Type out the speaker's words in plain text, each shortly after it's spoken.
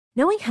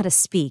Knowing how to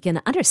speak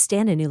and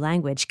understand a new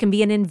language can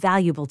be an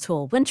invaluable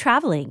tool when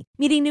traveling,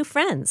 meeting new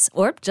friends,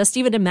 or just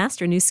even to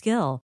master a new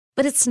skill.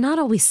 But it's not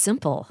always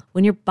simple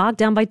when you're bogged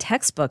down by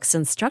textbooks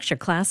and structured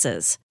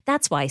classes.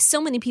 That's why so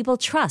many people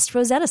trust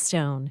Rosetta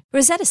Stone.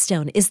 Rosetta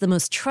Stone is the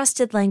most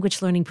trusted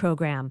language learning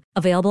program,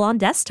 available on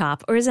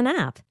desktop or as an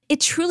app. It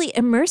truly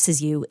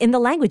immerses you in the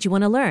language you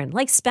want to learn,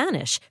 like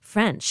Spanish,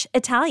 French,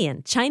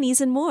 Italian,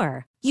 Chinese, and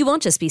more. You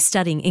won't just be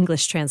studying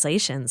English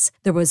translations.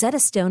 The Rosetta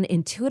Stone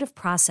intuitive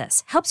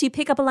process helps you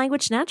pick up a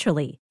language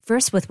naturally,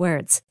 first with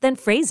words, then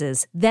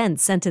phrases, then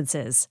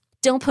sentences.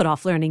 Don't put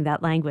off learning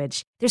that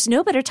language. There's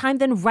no better time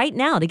than right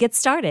now to get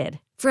started.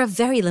 For a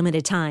very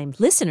limited time,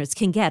 listeners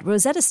can get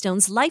Rosetta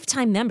Stone's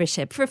lifetime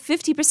membership for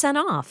 50%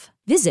 off.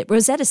 Visit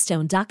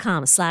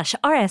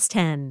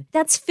rosettastone.com/rs10.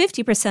 That's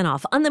 50%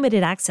 off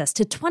unlimited access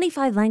to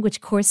 25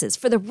 language courses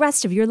for the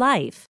rest of your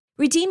life.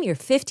 Redeem your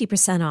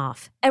 50%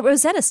 off at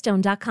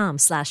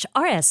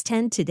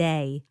rosettastone.com/rs10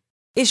 today.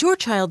 Is your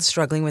child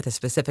struggling with a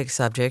specific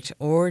subject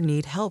or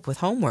need help with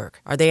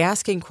homework? Are they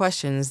asking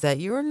questions that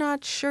you're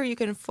not sure you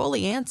can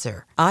fully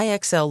answer?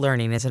 IXL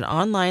Learning is an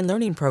online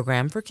learning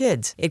program for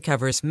kids. It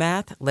covers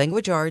math,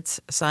 language arts,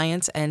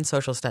 science, and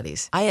social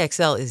studies.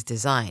 IXL is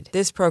designed.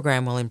 This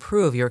program will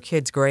improve your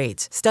kids'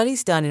 grades.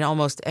 Studies done in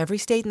almost every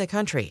state in the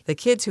country. The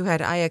kids who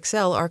had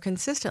IXL are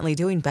consistently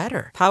doing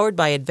better. Powered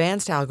by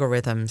advanced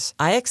algorithms,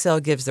 IXL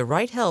gives the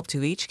right help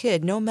to each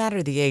kid no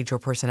matter the age or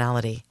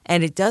personality.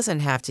 And it doesn't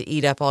have to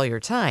eat up all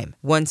your time.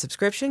 One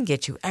subscription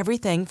gets you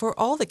everything for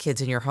all the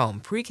kids in your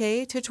home,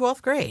 pre-K to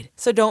 12th grade.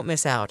 So don't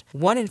miss out.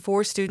 1 in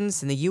 4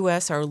 students in the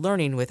U.S. are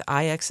learning with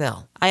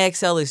IXL.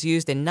 IXL is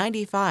used in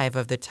 95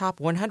 of the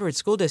top 100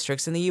 school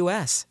districts in the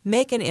U.S.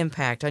 Make an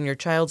impact on your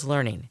child's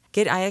learning.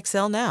 Get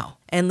IXL now.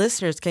 And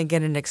listeners can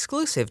get an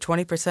exclusive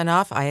 20%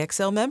 off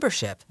IXL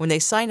membership when they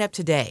sign up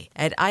today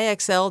at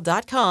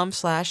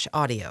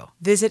IXL.com/audio.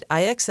 Visit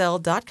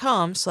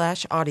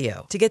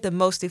IXL.com/audio to get the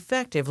most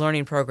effective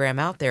learning program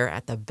out there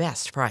at the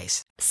best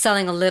price.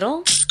 Selling a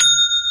little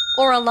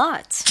or a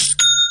lot?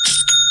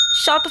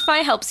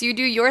 Shopify helps you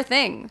do your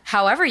thing,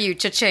 however you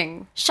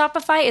cha-ching.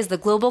 Shopify is the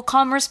global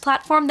commerce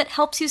platform that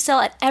helps you sell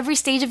at every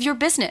stage of your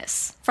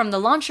business. From the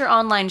launch your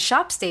online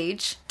shop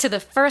stage, to the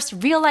first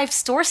real-life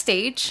store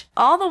stage,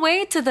 all the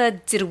way to the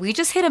did we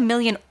just hit 1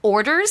 million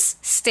orders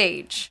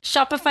stage.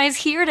 Shopify's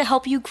here to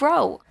help you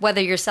grow.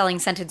 Whether you're selling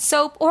scented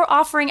soap or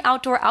offering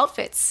outdoor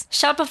outfits,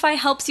 Shopify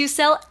helps you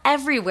sell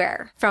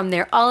everywhere. From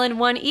their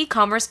all-in-one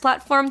e-commerce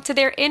platform to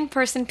their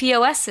in-person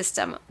POS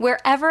system,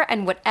 wherever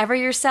and whatever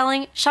you're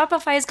selling,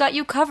 Shopify's got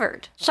you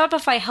covered.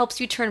 Shopify helps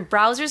you turn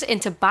browsers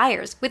into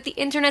buyers with the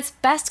internet's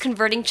best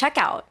converting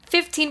checkout.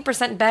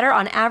 15% better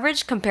on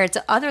average compared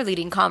to other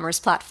leading commerce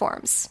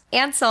platforms.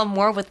 And sell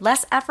more with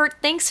less effort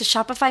thanks to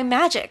Shopify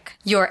Magic,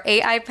 your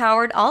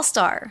AI-powered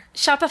all-star.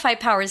 Shopify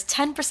powers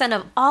 10%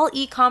 of all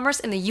e-commerce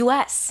in the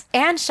US.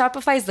 And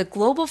Shopify is the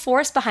global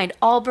force behind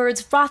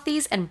Allbirds,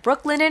 Rothy's, and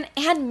Brooklinen,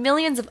 and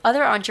millions of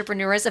other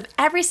entrepreneurs of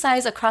every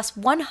size across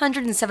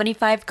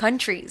 175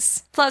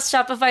 countries. Plus,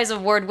 Shopify's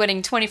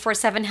award-winning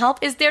 24/7 help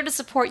is there to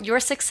support your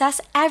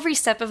success every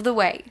step of the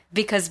way.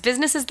 Because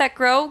businesses that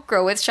grow,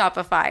 grow with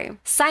Shopify.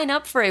 Sign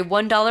up for a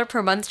 $1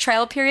 per month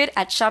trial period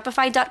at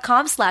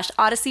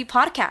shopify.com/Odyssey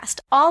Podcast,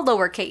 all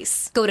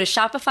lowercase. Go to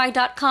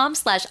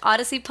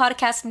shopify.com/Odyssey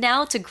Podcast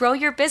now to grow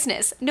your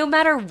business, no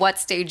matter what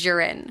stage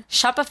you're in.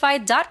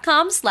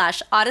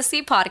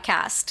 Shopify.com/Odyssey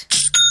Podcast.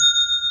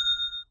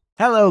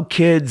 Hello,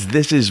 kids.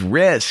 This is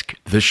Risk,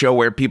 the show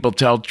where people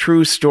tell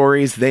true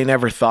stories they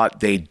never thought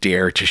they'd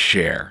dare to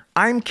share.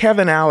 I'm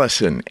Kevin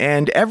Allison,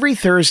 and every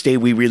Thursday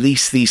we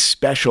release these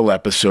special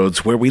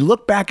episodes where we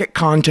look back at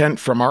content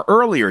from our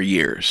earlier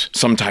years,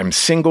 sometimes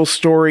single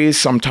stories,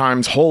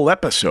 sometimes whole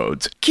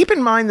episodes. Keep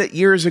in mind that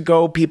years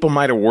ago, people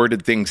might have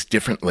worded things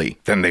differently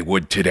than they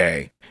would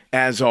today.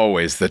 As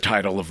always, the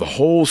title of the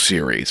whole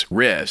series,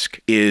 Risk,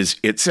 is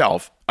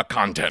itself a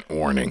content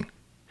warning.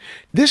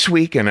 This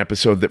week, an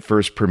episode that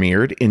first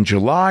premiered in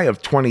July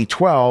of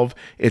 2012,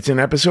 it's an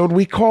episode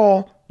we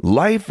call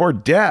Life or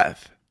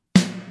Death.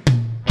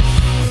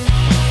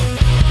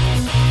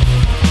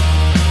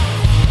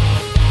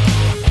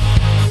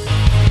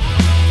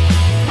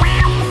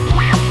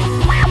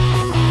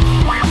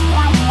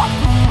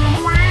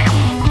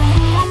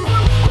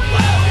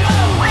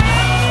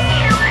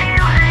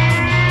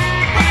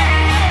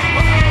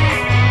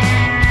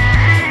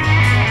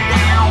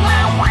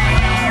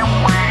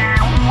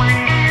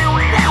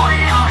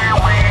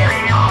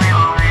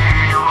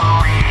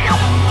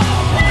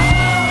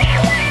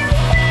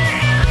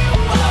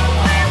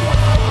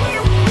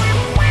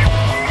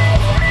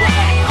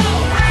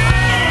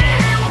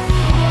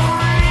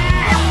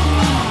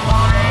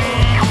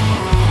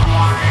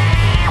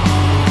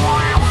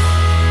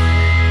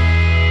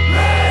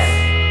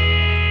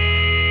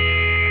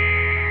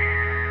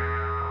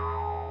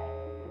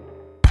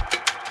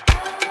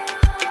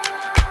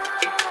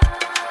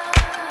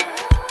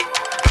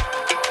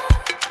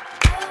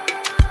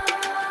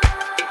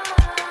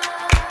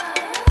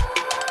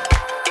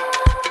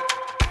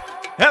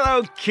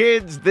 Hello,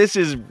 kids. This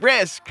is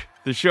Risk,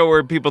 the show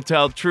where people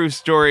tell true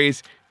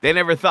stories they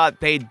never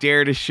thought they'd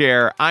dare to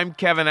share. I'm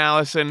Kevin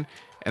Allison,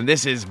 and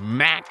this is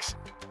Max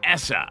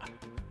Essa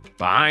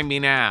behind me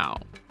now.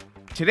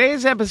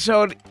 Today's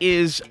episode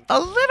is a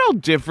little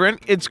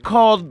different. It's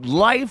called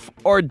Life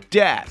or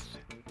Death.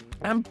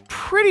 I'm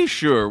pretty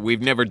sure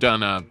we've never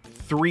done a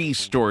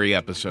 3-story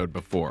episode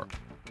before.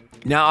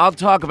 Now, I'll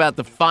talk about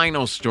the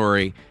final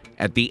story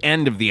at the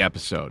end of the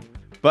episode.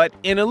 But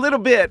in a little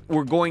bit,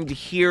 we're going to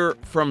hear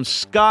from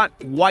Scott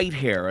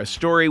Whitehair, a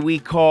story we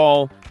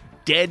call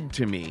Dead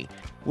to Me.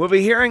 We'll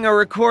be hearing a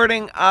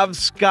recording of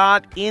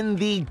Scott in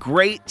the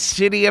great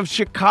city of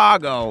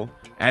Chicago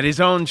at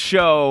his own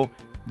show,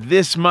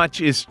 This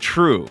Much Is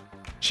True.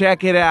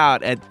 Check it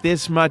out at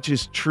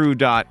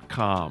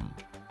thismuchistrue.com.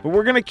 But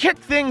we're going to kick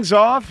things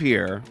off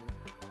here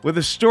with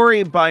a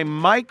story by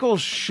Michael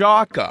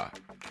Shaka.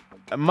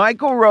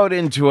 Michael wrote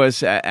into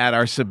us at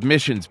our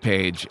submissions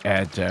page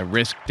at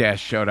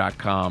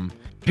risk-show.com,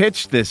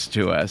 pitched this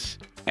to us,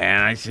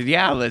 and I said,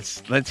 yeah,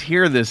 let's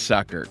hear this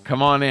sucker.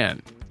 Come on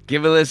in.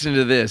 Give a listen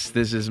to this.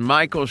 This is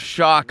Michael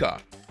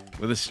Shaka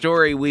with a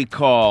story we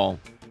call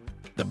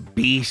The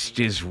Beast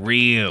is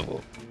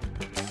Real.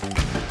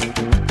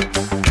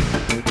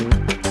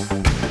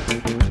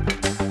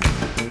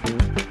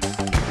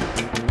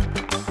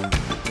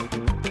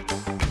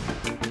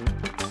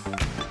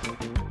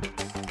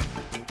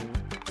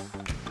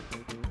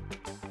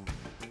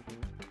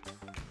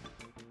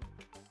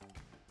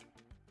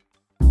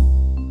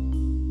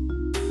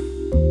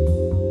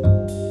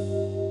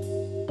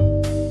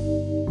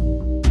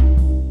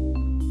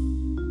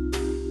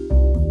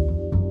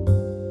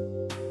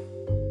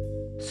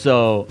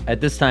 So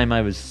at this time,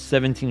 I was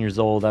 17 years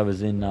old. I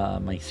was in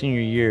my senior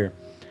year.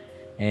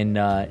 And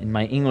in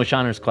my English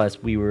honors class,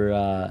 we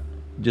were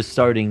just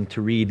starting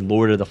to read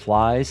Lord of the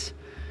Flies.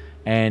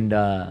 And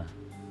our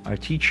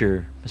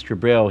teacher, Mr.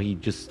 Braille, he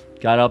just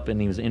got up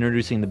and he was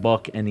introducing the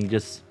book. And he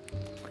was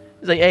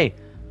like, hey,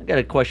 I got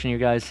a question here,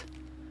 guys.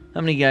 How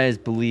many guys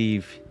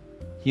believe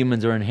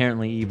humans are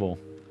inherently evil?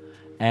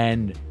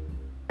 And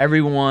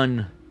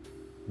everyone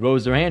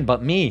rose their hand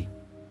but me.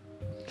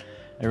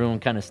 Everyone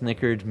kind of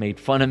snickered, made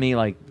fun of me,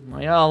 like,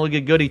 oh, look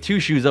at Goody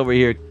Two-Shoes over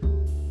here.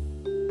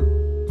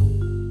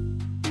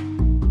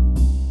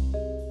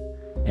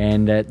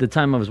 And at the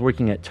time I was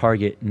working at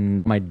Target,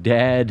 and my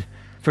dad,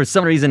 for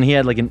some reason, he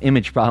had like an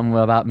image problem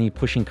about me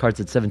pushing carts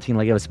at 17,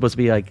 like I was supposed to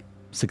be like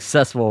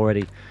successful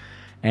already.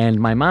 And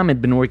my mom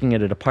had been working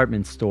at a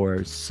department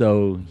store,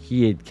 so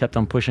he had kept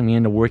on pushing me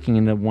into working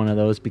into one of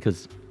those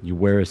because you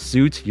wear a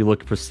suit, you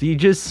look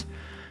prestigious.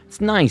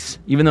 It's nice,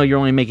 even though you're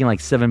only making like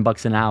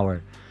 $7 an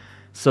hour.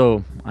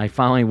 So I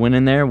finally went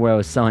in there where I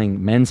was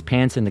selling men's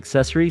pants and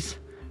accessories.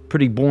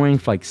 Pretty boring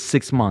for like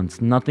 6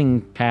 months.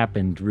 Nothing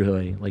happened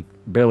really. Like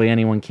barely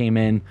anyone came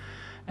in.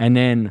 And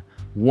then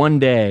one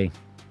day,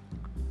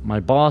 my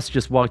boss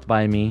just walked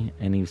by me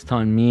and he was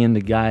telling me and the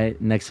guy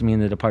next to me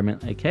in the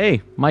department, like,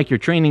 hey, Mike, you're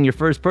training your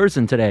first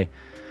person today.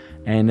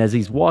 And as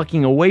he's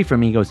walking away from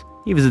me, he goes,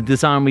 he was a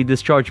dishonorably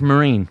discharged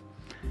Marine.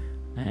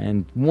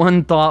 And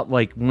one thought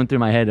like went through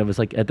my head. I was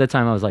like, at that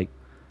time, I was like,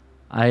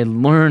 I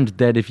learned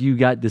that if you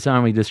got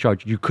dishonorably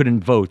discharged, you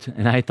couldn't vote.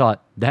 And I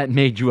thought that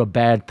made you a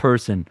bad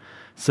person.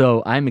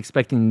 So I'm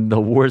expecting the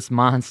worst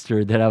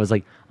monster that I was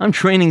like, I'm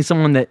training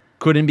someone that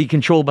couldn't be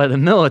controlled by the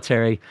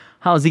military.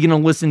 How is he going to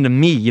listen to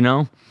me, you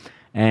know?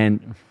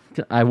 And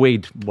I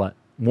weighed,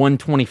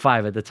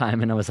 125 at the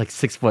time. And I was like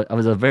 6 foot. I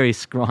was a very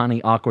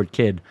scrawny, awkward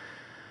kid.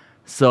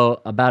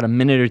 So about a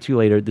minute or two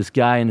later, this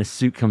guy in a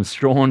suit comes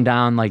strolling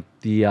down like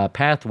the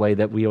pathway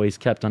that we always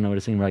kept on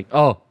noticing. We're like,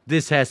 oh,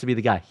 this has to be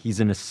the guy.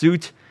 He's in a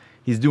suit.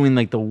 He's doing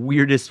like the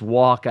weirdest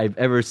walk I've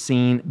ever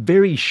seen.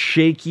 Very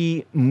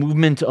shaky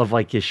movement of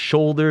like his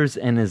shoulders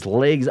and his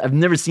legs. I've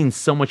never seen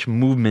so much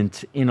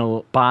movement in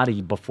a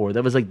body before.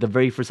 That was like the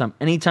very first time.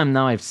 Anytime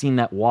now I've seen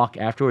that walk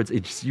afterwards,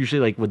 it's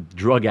usually like with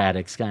drug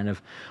addicts kind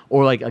of,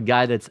 or like a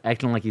guy that's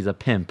acting like he's a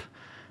pimp.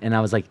 And I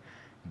was like,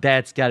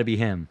 that's got to be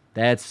him.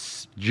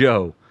 That's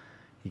Joe.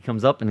 He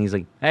comes up and he's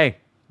like, hey,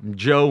 I'm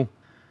Joe.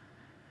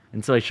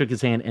 And so I shook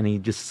his hand and he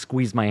just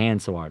squeezed my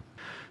hand so hard.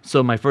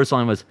 So my first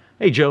line was,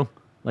 hey, Joe,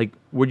 like,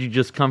 where'd you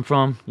just come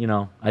from? You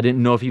know, I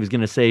didn't know if he was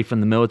going to say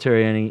from the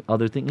military or any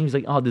other thing. He was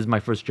like, oh, this is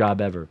my first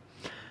job ever.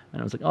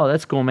 And I was like, oh,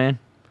 that's cool, man.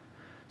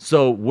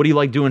 So what do you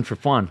like doing for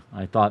fun?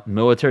 I thought,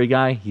 military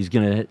guy, he's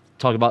going to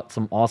talk about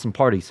some awesome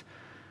parties.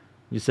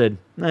 You said,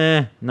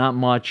 not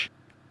much.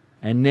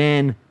 And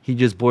then he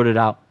just blurted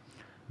out,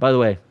 by the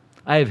way,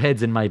 I have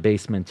heads in my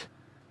basement.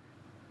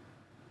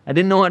 I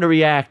didn't know how to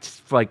react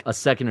for like a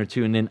second or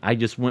two, and then I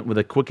just went with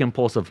a quick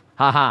impulse of,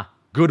 haha,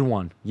 good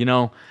one, you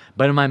know?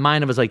 But in my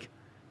mind, I was like,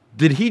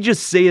 did he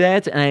just say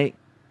that? And I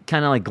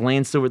kind of like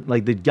glanced over,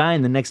 like the guy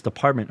in the next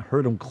department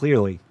heard him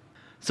clearly.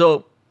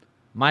 So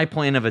my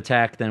plan of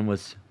attack then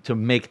was to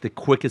make the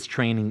quickest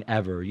training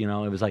ever, you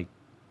know? It was like,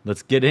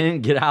 let's get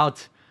in, get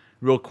out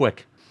real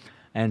quick.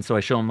 And so I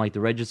show him like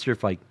the register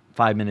for like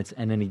 5 minutes,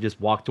 and then he just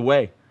walked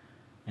away.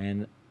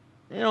 And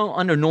you know,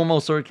 under normal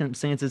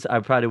circumstances,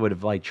 I probably would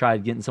have like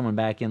tried getting someone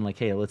back in, like,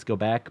 hey, let's go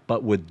back.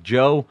 But with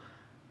Joe,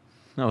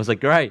 I was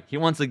like, all right, he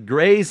wants to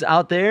graze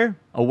out there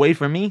away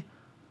from me.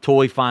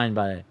 Totally fine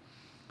by it.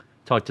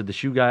 Talked to the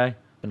shoe guy,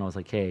 and I was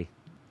like, hey,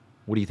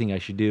 what do you think I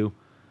should do?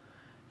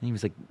 And he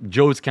was like,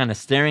 Joe's kind of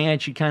staring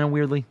at you kind of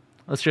weirdly.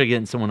 Let's try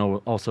getting someone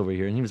else over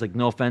here. And he was like,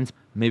 no offense,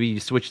 maybe you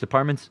switch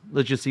departments.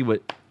 Let's just see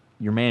what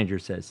your manager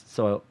says.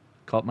 So I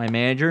called my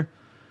manager.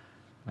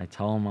 I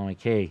tell him, I'm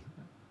like, hey,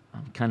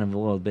 I'm kind of a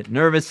little bit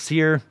nervous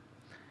here.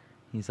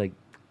 He's like,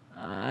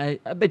 I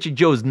bet you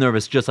Joe's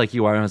nervous just like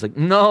you are. And I was like,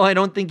 no, I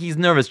don't think he's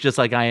nervous just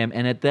like I am.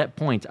 And at that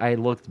point, I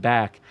looked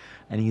back,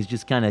 and he's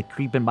just kind of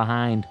creeping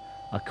behind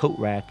a coat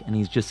rack, and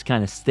he's just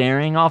kind of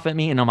staring off at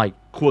me. And I'm like,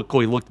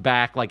 quickly looked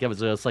back like I was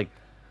just like,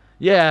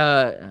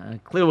 yeah,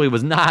 clearly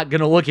was not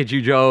going to look at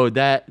you, Joe.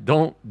 That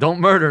don't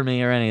murder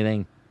me or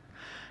anything.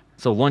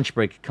 So lunch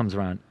break comes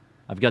around.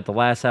 I've got the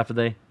last half of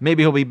the day.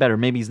 Maybe he'll be better.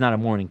 Maybe he's not a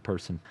morning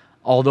person.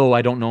 Although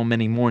I don't know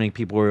many morning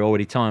people who are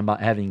already telling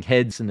about having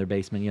heads in their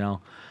basement, you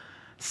know.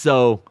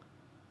 So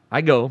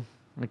I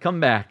come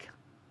back.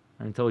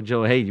 I told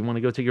Joe, hey, you want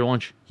to go take your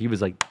lunch? He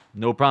was like,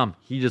 no problem.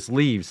 He just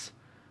leaves.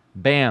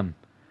 Bam.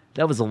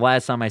 That was the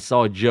last time I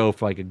saw Joe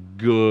for like a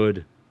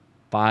good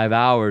 5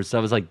 hours. So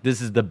I was like,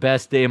 this is the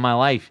best day of my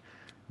life.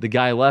 The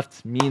guy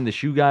left. Me and the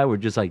shoe guy were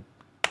just like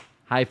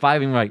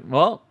high-fiving. We're like,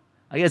 well,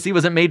 I guess he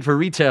wasn't made for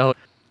retail.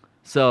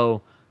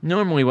 So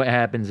normally what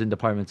happens in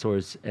department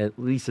stores, at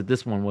least at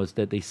this one, was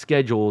that they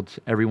scheduled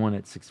everyone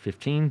at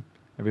 6:15.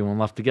 Everyone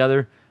left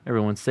together.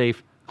 Everyone's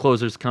safe.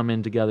 Closers come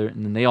in together,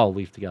 and then they all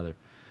leave together.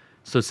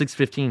 So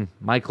 6:15,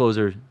 my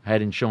closer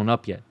hadn't shown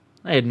up yet.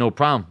 I had no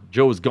problem.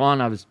 Joe was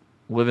gone. I was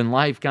living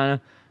life, kind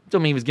of.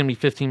 Told me he was going to be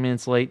 15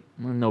 minutes late.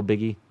 No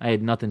biggie. I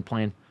had nothing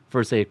planned.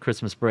 First day of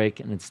Christmas break,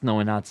 and it's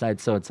snowing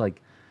outside, so it's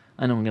like,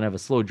 I know I'm going to have a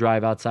slow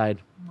drive outside.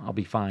 I'll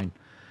be fine.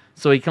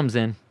 So he comes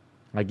in.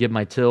 I give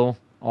my till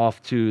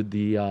off to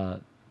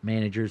the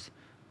managers.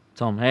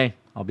 Tell them, hey,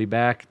 I'll be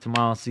back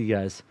tomorrow. See you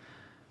guys.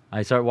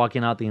 I start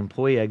walking out the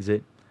employee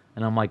exit,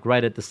 and I'm like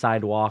right at the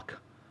sidewalk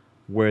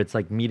where it's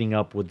like meeting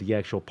up with the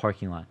actual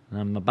parking lot. And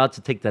I'm about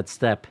to take that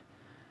step,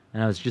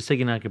 and I was just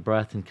taking like a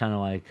breath and kind of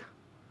like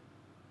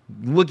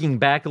looking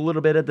back a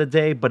little bit at the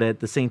day, but at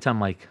the same time,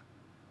 like,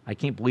 I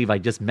can't believe I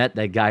just met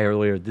that guy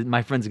earlier.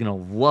 My friend's going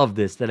to love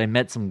this, that I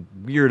met some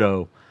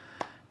weirdo.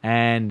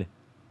 And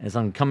as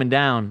I'm coming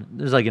down,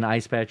 there's like an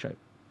ice patch.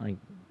 I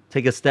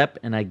take a step,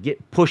 and I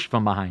get pushed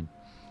from behind.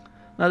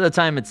 Now, at the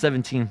time at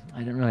 17, I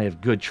didn't really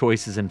have good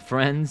choices in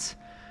friends.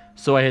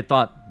 So I had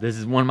thought, this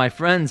is one of my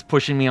friends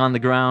pushing me on the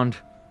ground.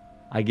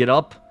 I get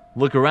up,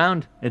 look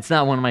around. It's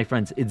not one of my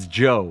friends. It's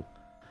Joe.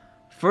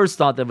 First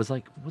thought that was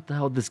like, what the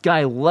hell? This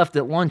guy left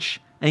at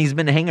lunch, and he's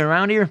been hanging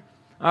around here?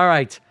 All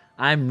right.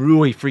 I'm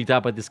really freaked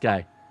out by this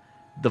guy.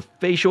 The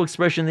facial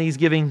expression that he's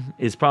giving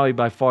is probably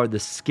by far the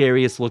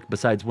scariest look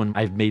besides when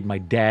I've made my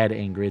dad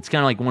angry. It's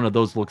kind of like one of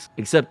those looks,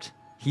 except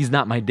he's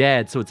not my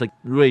dad, so it's like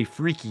really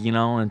freaky, you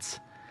know?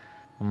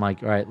 I'm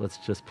like, all right, let's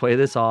just play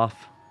this off.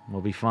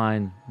 We'll be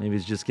fine. Maybe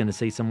he's just going to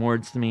say some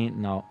words to me.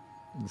 No,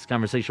 this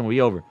conversation will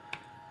be over.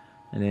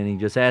 And then he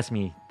just asked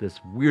me this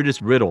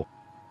weirdest riddle.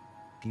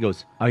 He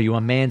goes, are you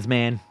a man's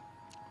man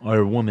or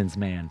a woman's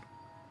man?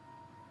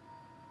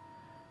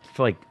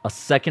 For like a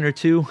second or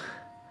two,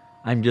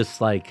 I'm just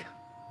like,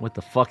 what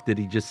the fuck did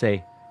he just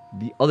say?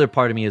 The other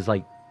part of me is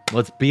like,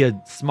 let's be a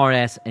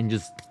smartass, and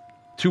just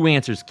two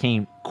answers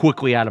came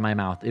quickly out of my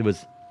mouth. It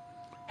was,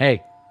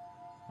 hey,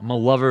 I'm a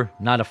lover,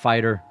 not a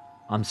fighter.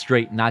 I'm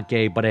straight, not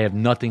gay, but I have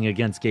nothing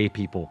against gay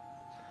people.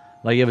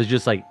 Like, it was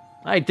just like,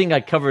 I think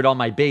I covered all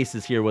my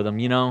bases here with him,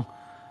 you know?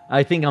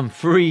 I think I'm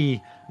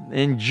free.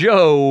 And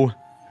Joe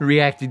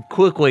reacted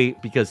quickly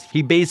because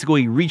he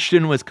basically reached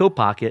into his coat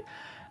pocket,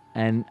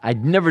 and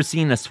I'd never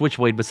seen a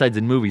switchblade besides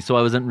in movies, so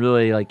I wasn't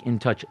really like in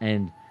touch,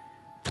 and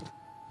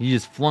he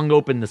just flung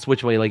open the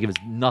switchblade like it was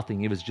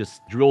nothing. It was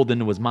just drilled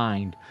into his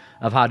mind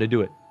of how to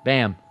do it.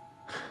 Bam.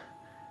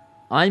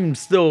 I'm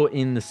still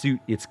in the suit.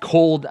 It's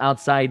cold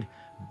outside,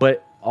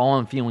 but all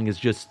I'm feeling is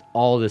just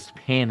all this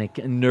panic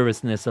and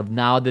nervousness of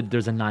now that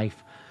there's a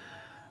knife.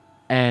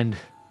 And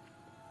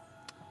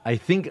I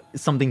think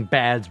something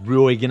bad's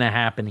really going to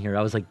happen here.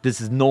 I was like,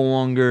 this is no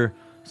longer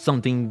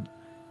something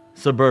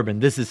suburban.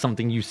 This is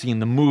something you see in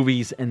the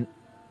movies. And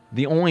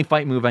the only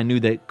fight move I knew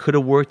that could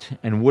have worked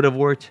and would have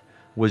worked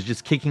was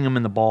just kicking him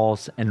in the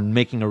balls and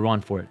making a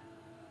run for it.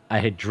 I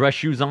had dress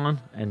shoes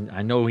on, and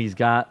I know he's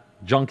got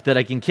junk that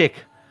I can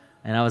kick.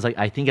 And I was like,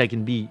 I think I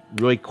can be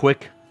really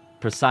quick,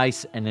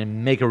 precise, and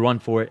then make a run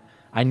for it.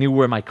 I knew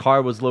where my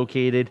car was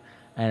located,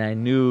 and I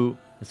knew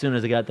as soon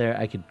as I got there,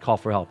 I could call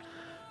for help.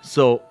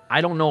 So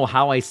I don't know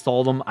how I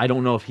stalled him. I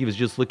don't know if he was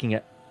just looking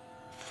at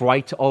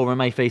fright all over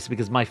my face,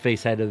 because my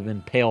face had to have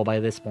been pale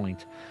by this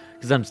point,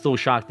 because I'm still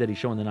shocked that he's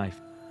showing the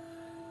knife.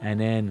 And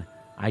then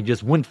I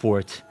just went for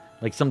it.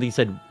 Like somebody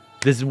said,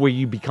 this is where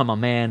you become a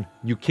man.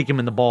 You kick him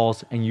in the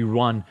balls and you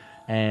run.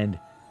 And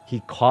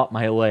he caught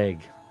my leg.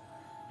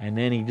 And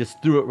then he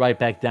just threw it right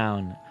back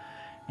down.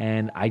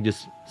 And I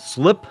just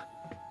slip,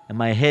 and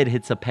my head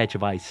hits a patch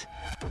of ice.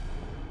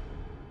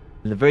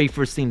 And the very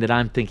first thing that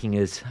I'm thinking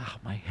is, oh,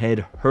 my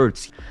head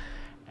hurts.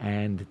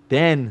 And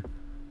then,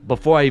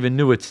 before I even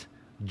knew it,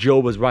 Joe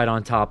was right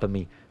on top of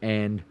me,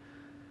 and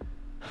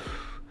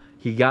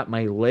he got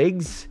my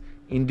legs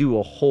into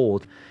a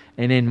hold,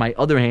 and then my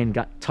other hand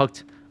got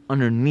tucked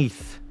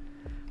underneath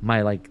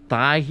my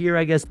thigh here,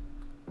 I guess.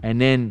 And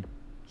then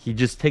he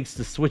just takes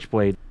the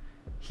switchblade.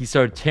 He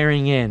started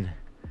tearing in.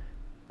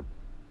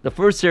 The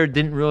first tear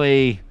didn't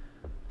really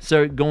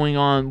start going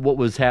on what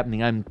was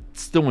happening. I'm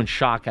still in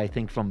shock, I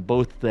think, from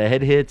both the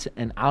head hits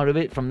and out of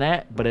it from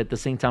that. But at the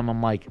same time,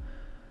 I'm like,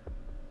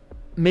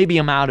 maybe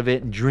I'm out of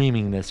it and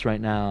dreaming this right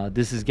now.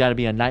 This has got to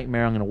be a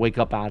nightmare. I'm going to wake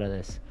up out of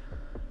this.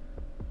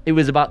 It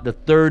was about the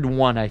third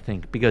one, I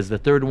think, because the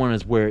third one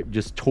is where it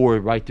just tore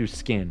right through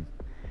skin.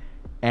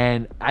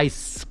 And I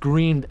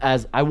screamed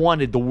as I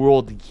wanted the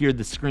world to hear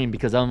the scream,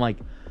 because I'm like,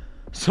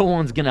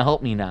 someone's going to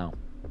help me now.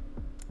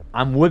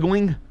 I'm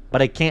wiggling,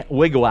 but I can't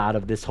wiggle out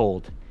of this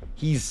hold.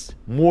 He's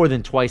more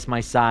than twice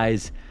my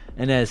size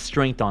and has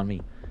strength on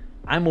me.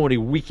 I'm already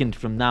weakened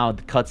from now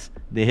the cuts,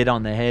 the hit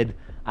on the head.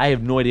 I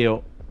have no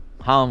idea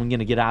how I'm going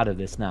to get out of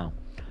this now.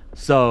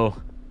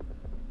 So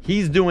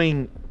he's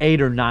doing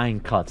 8 or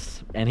 9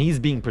 cuts, and he's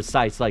being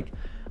precise.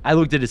 I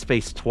looked at his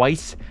face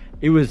twice.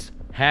 It was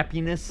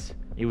happiness.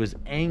 It was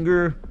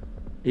anger.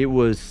 It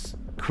was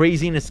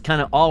craziness,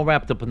 kind of all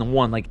wrapped up in the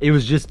one. It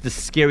was just the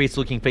scariest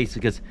looking face,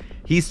 because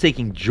he's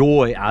taking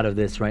joy out of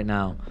this right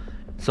now.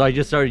 So I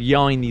just started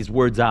yelling these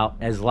words out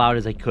as loud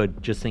as I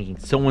could, just thinking,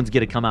 someone's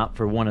going to come out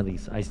for one of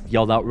these. I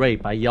yelled out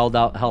rape. I yelled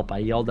out help. I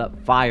yelled out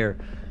fire.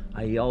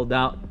 I yelled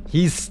out,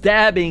 he's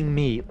stabbing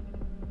me.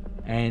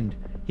 And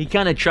he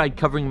kind of tried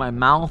covering my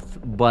mouth,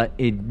 but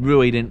it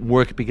really didn't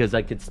work because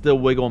I could still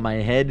wiggle my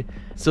head.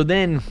 So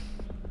then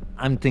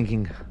I'm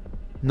thinking,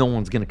 no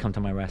one's going to come to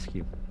my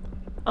rescue.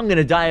 I'm going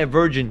to die a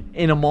virgin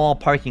in a mall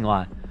parking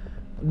lot.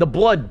 The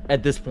blood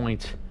at this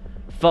point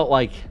felt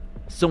like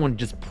someone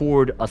just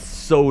poured a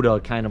soda,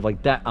 kind of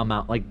like that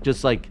amount.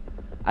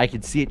 I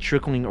could see it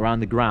trickling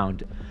around the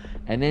ground.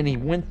 And then he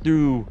went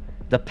through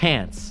the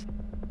pants.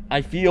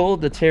 I feel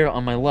the tear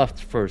on my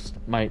left first,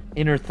 my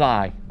inner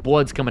thigh.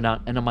 Blood's coming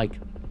out. And I'm like,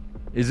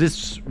 is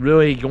this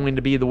really going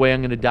to be the way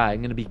I'm going to die? I'm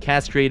going to be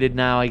castrated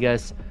now, I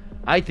guess.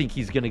 I think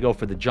he's going to go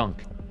for the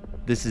junk.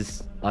 This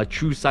is a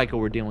true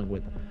cycle we're dealing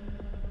with.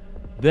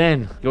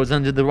 Then goes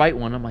under the right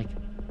one. I'm like,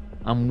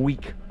 I'm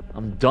weak.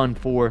 I'm done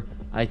for.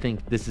 I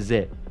think this is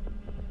it.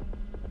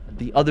 At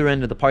the other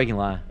end of the parking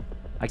lot,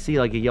 I see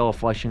a yellow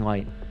flashing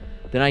light.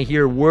 Then I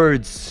hear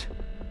words,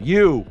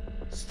 you,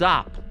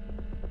 stop.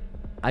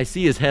 I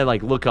see his head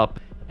look up,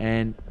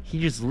 and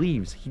he just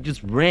leaves. He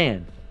just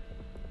ran.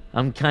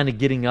 I'm kind of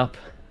getting up.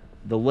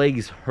 The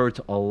legs hurt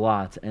a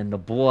lot, and the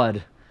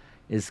blood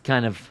is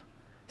kind of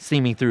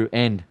seaming through.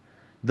 And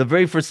the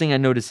very first thing I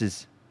notice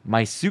is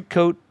my suit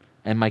coat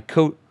and my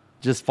coat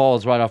just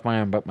falls right off my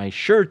arm, but my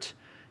shirt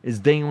is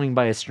dangling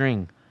by a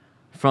string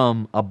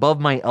from above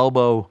my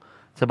elbow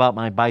to about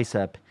my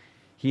bicep.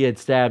 He had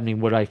stabbed me,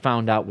 what I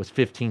found out was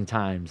 15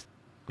 times.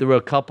 There were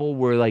a couple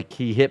where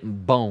he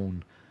hit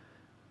bone.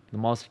 The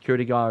mall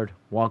security guard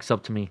walks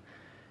up to me.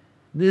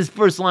 This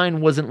first line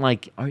wasn't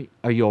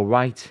are you all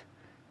right?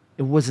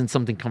 It wasn't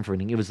something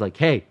comforting. It was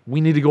hey,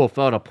 we need to go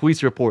fill out a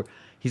police report.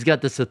 He's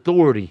got this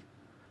authority.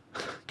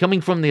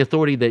 Coming from the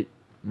authority that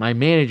my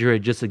manager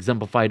had just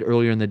exemplified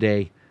earlier in the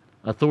day,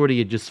 authority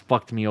had just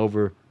fucked me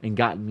over and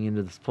gotten me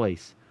into this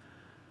place.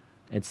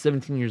 At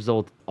 17 years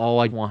old, all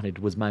I wanted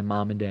was my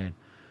mom and dad.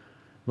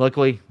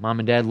 Luckily, mom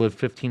and dad lived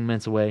 15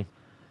 minutes away,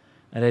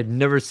 and I'd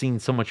never seen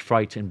so much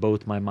fright in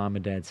both my mom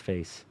and dad's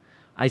face.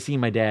 I see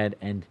my dad,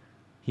 and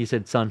he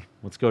said, son,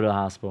 let's go to the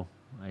hospital.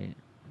 I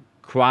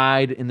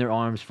cried in their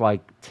arms for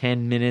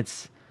 10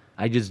 minutes.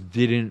 I just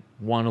didn't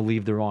want to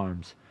leave their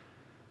arms.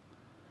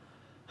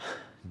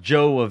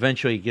 Joe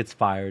eventually gets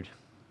fired.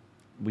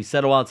 We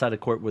settle outside of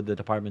court with the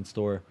department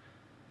store.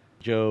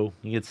 Joe,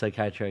 he gets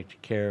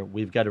psychiatric care.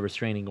 We've got a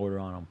restraining order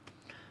on him.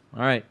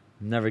 All right,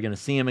 I'm never going to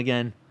see him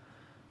again.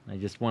 I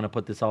just want to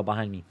put this all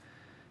behind me.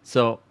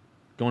 So,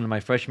 going to my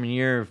freshman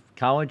year of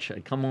college,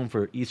 I come home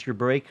for Easter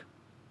break,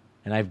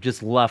 and I've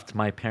just left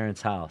my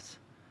parents' house.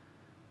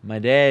 My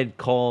dad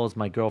calls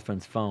my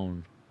girlfriend's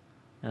phone,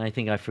 and I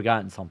think I've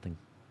forgotten something.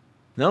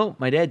 No,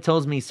 my dad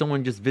tells me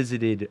someone just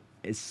visited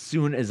as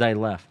soon as I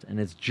left, and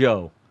it's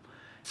Joe.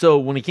 So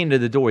when he came to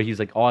the door, he was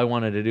like, all I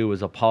wanted to do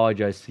was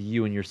apologize to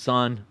you and your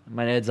son.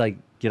 My dad's like,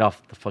 get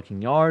off the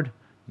fucking yard.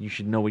 You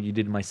should know what you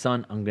did to my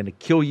son. I'm going to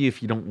kill you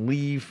if you don't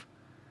leave.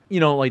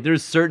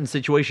 There's certain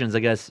situations, I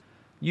guess,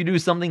 you do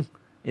something,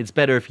 it's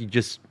better if you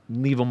just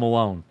leave them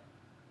alone.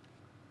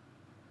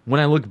 When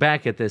I look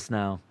back at this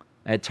now,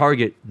 at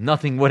Target,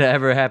 nothing would have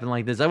ever happened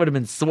like this. I would have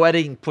been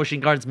sweating,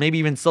 pushing carts, maybe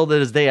even sold to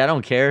this day. I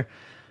don't care.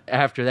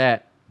 After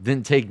that,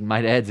 didn't take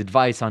my dad's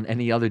advice on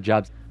any other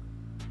jobs.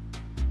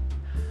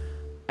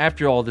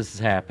 After all this has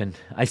happened,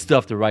 I still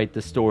have to write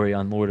the story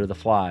on Lord of the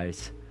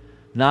Flies.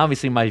 Now,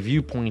 obviously, my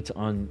viewpoint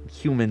on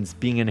humans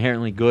being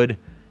inherently good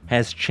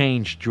has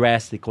changed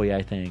drastically,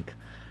 I think.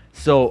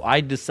 So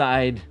I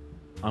decide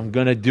I'm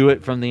going to do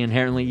it from the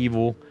inherently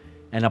evil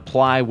and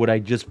apply what I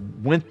just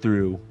went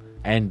through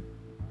and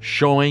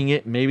showing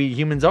it maybe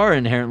humans are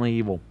inherently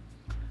evil.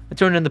 I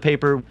turned in the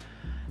paper.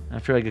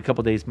 After like a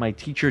couple days, my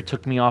teacher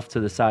took me off to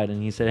the side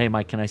and he said, "Hey,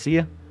 Mike, can I see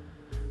you?"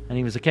 And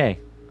he was like, "Hey,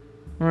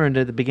 remember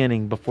at the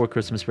beginning, before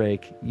Christmas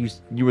break,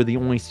 you were the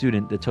only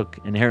student that took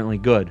inherently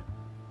good.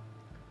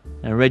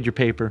 And I read your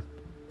paper.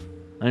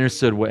 I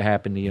understood what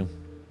happened to you.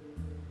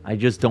 I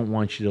just don't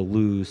want you to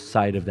lose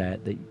sight of that.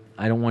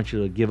 I don't want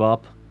you to give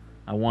up.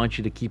 I want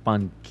you to keep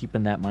on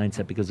keeping that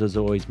mindset, because those are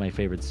always my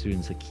favorite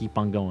students that keep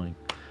on going."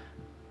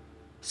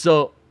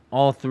 So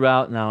all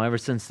throughout now, ever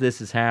since this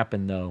has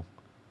happened though,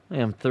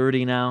 I'm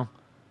 30 now,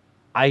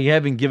 I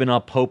haven't given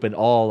up hope at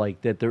all,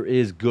 like that there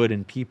is good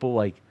in people.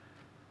 Like,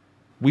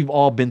 we've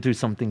all been through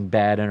something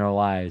bad in our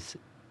lives.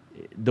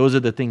 Those are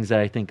the things that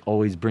I think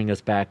always bring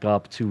us back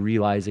up to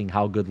realizing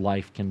how good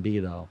life can be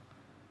though.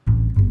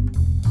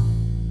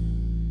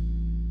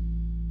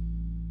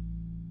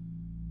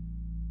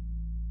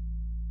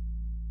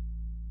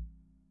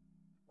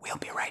 We'll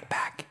be right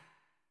back.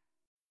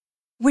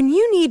 When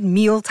you need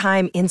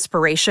mealtime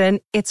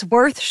inspiration, it's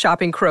worth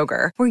shopping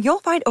Kroger, where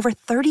you'll find over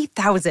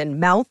 30,000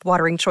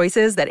 mouth-watering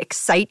choices that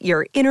excite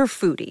your inner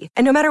foodie.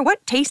 And no matter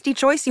what tasty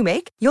choice you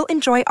make, you'll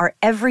enjoy our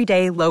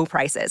everyday low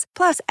prices,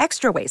 plus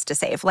extra ways to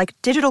save, like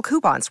digital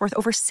coupons worth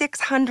over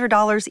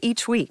 $600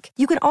 each week.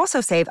 You can also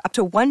save up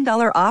to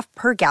 $1 off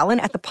per gallon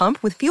at the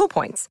pump with fuel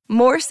points.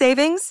 More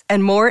savings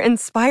and more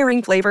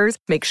inspiring flavors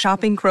make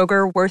shopping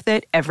Kroger worth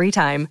it every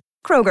time.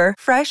 Kroger,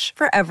 fresh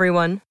for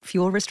everyone.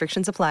 Fuel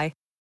restrictions apply.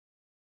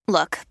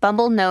 Look,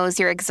 Bumble knows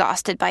you're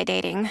exhausted by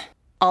dating.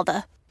 All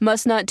the,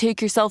 must not take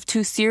yourself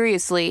too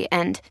seriously,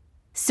 and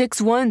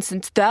 6'1"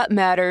 since that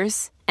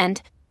matters,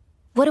 and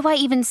what do I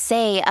even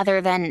say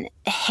other than,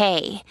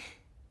 hey?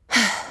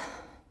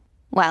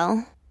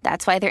 Well,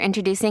 that's why they're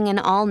introducing an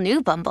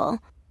all-new Bumble,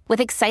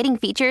 with exciting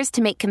features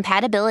to make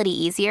compatibility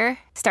easier,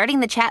 starting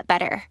the chat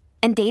better,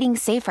 and dating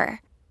safer.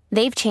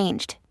 They've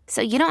changed,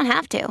 so you don't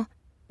have to.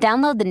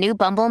 Download the new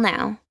Bumble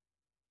now.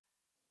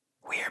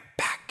 We're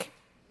back.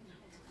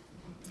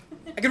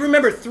 I can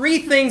remember 3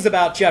 things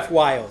about Jeff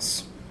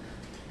Wiles.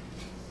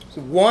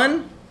 So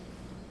 1,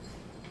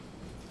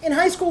 in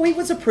high school he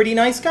was a pretty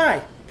nice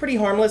guy, pretty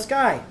harmless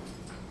guy.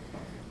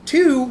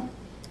 2,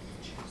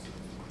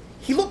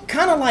 he looked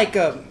kind of like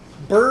a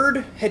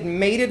bird had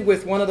mated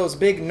with one of those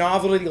big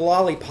novelty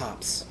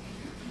lollipops.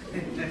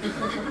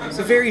 He's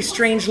a very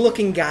strange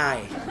looking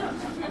guy.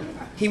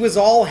 He was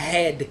all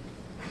head.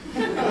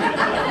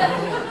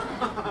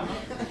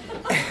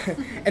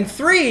 And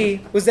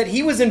 3 was that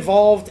he was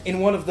involved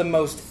in one of the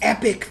most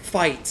epic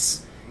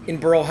fights in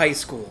Burrell High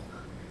School.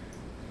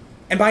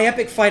 And by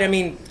epic fight, I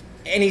mean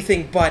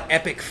anything but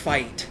epic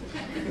fight.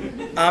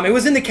 It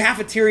was in the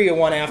cafeteria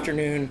one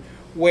afternoon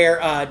where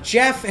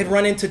Jeff had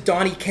run into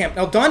Donnie Kemp.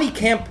 Now, Donnie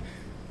Kemp,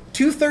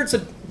 two-thirds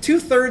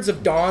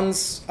of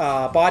Don's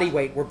body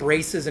weight were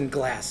braces and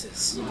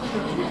glasses.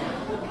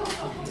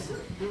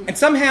 And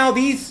somehow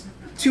these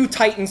 2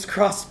 titans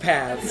crossed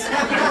paths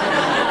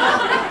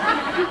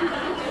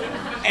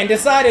and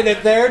decided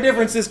that their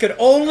differences could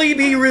only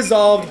be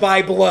resolved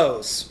by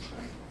blows.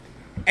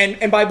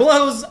 And by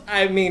blows,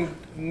 I mean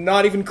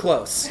not even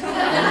close.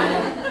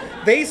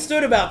 They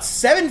stood about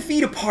 7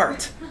 feet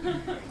apart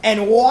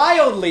and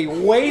wildly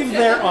waved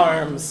their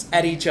arms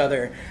at each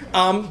other.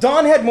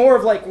 Don had more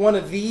of like one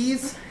of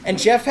these, and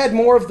Jeff had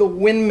more of the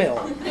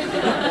windmill.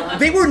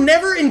 They were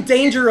never in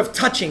danger of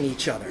touching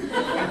each other.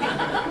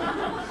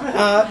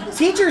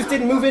 Teachers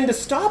didn't move in to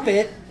stop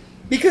it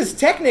because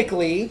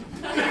technically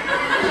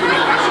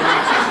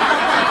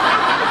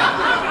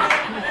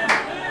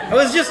it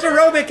was just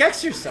aerobic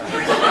exercise.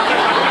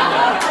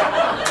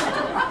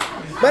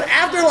 But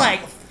after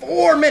like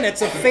 4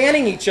 minutes of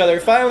fanning each other,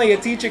 finally a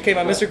teacher came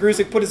out. Mr.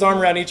 Grusick put his arm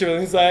around each other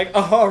and he's like,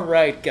 "All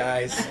right,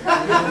 guys.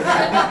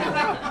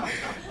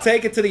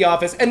 Take it to the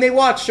office." And they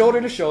walked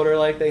shoulder to shoulder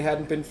like they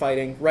hadn't been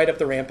fighting right up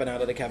the ramp and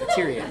out of the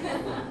cafeteria.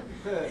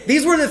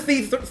 These were the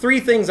 3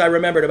 things I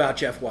remembered about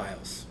Jeff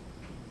Wiles.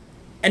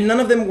 And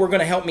none of them were going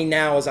to help me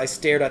now as I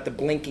stared at the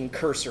blinking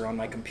cursor on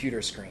my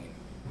computer screen.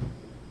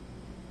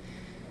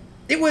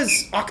 It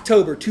was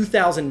October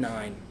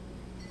 2009,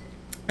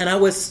 and I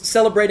was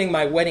celebrating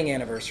my wedding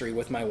anniversary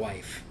with my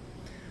wife.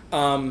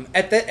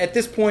 At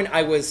this point,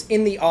 I was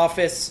in the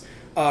office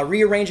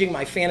rearranging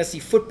my fantasy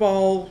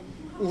football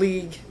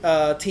league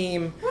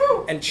team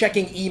and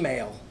checking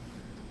email.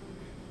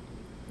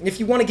 And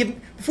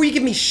before you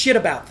give me shit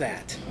about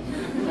that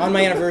on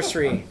my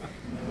anniversary,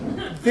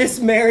 this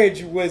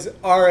marriage was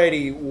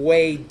already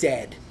way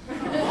dead.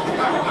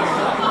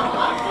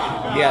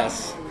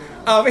 Yes.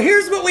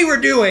 Here's what we were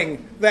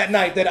doing that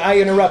night that I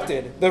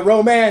interrupted, the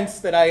romance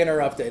that I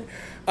interrupted.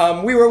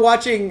 We were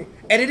watching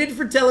edited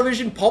for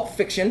television Pulp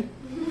Fiction,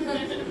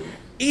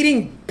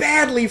 eating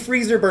badly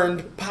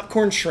freezer-burned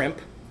popcorn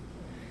shrimp,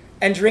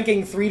 and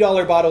drinking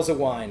 $3 bottles of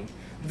wine.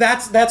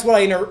 That's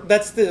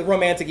the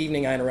romantic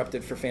evening I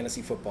interrupted for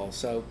fantasy football,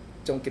 so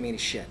don't give me any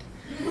shit.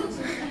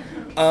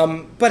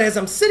 But as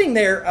I'm sitting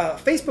there,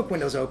 Facebook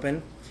window's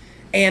open,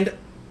 and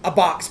a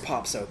box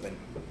pops open,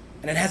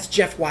 and it has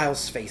Jeff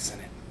Wiles' face in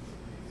it.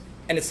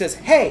 And it says,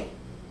 "Hey."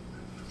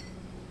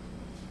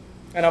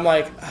 And I'm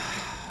like,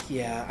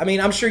 Yeah. I mean,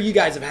 I'm sure you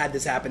guys have had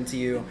this happen to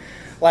you.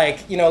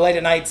 Like, late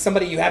at night,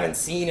 somebody you haven't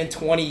seen in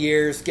 20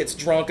 years gets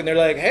drunk and they're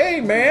like,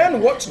 hey,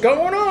 man, what's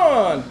going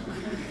on?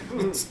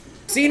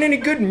 Seen any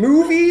good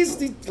movies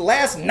the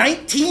last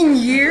 19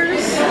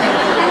 years?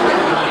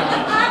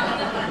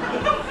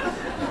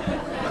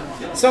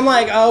 So I'm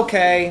like,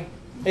 okay,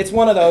 it's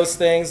one of those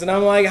things. And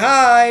I'm like,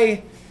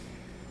 hi.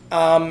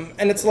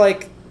 And it's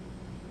like,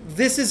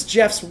 this is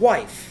Jeff's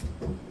wife.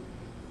 I'm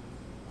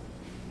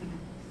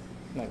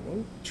like,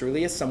 well,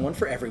 truly is someone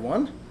for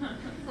everyone.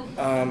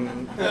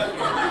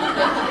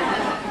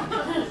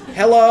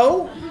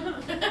 Hello?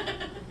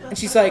 And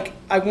she's like,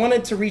 I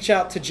wanted to reach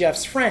out to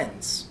Jeff's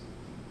friends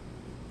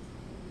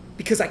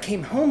because I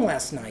came home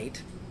last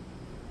night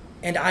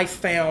and I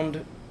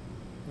found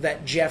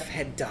that Jeff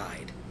had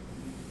died.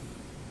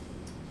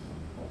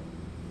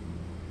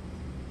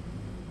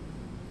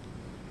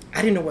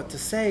 I didn't know what to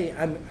say.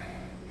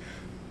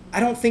 I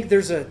don't think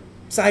there's a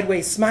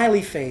sideways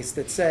smiley face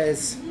that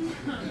says,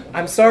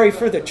 I'm sorry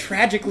for the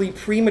tragically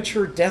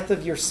premature death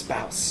of your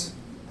spouse.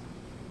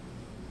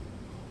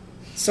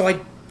 So I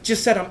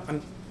just said,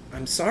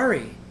 I'm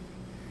sorry.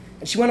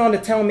 And she went on to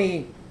tell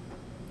me,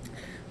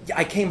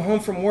 I came home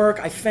from work,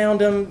 I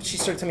found them. She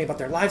started telling me about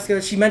their lives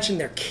together. She mentioned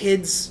their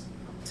kids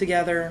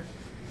together,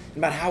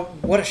 about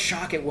what a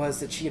shock it was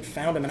that she had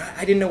found him. And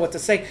I didn't know what to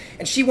say.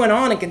 And she went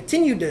on and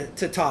continued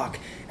to talk.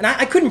 And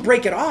I couldn't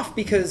break it off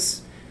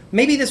because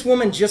maybe this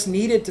woman just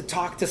needed to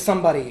talk to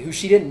somebody who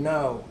she didn't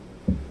know,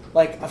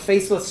 like a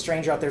faceless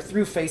stranger out there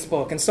through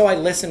Facebook. And so I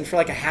listened for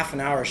like a half an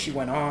hour. She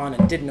went on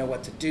and didn't know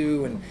what to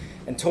do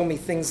and told me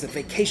things, that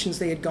vacations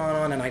they had gone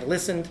on, and I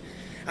listened.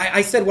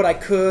 I said what I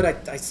could.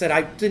 I said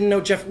I didn't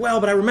know Jeff well,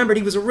 but I remembered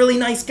he was a really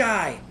nice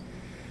guy.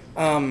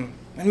 I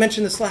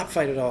mentioned the slap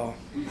fight at all.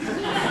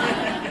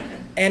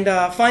 And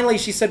finally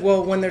she said,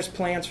 well, when there's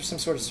plans for some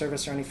sort of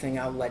service or anything,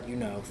 I'll let you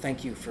know.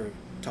 Thank you for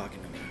talking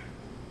to me.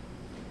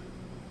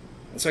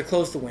 And so I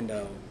closed the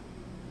window,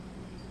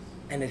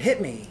 and it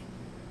hit me.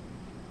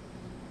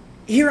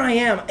 Here I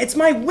am. It's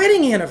my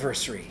wedding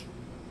anniversary.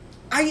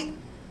 I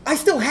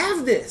still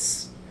have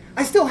this.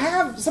 I still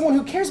have someone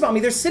who cares about me.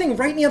 They're sitting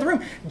right in the other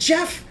room.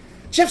 Jeff's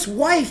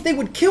wife, they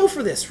would kill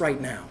for this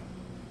right now.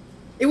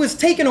 It was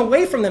taken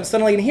away from them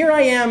suddenly, and here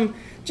I am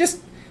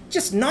just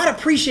not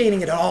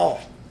appreciating it at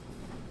all.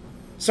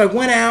 So I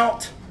went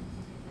out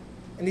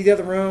into the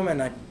other room,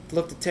 and I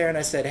looked at Tara, and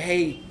I said,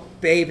 hey,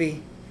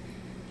 baby,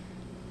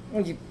 why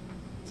don't you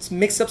just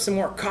mix up some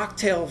more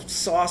cocktail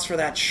sauce for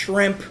that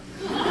shrimp?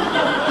 Go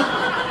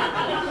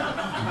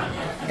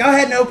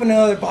ahead and open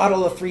another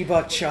bottle of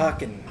 $3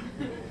 Chuck, and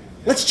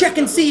let's check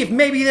and see if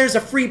maybe there's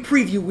a free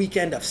preview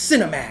weekend of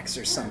Cinemax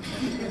or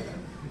something.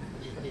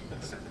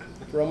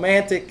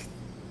 Romantic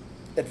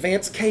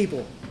advanced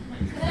cable.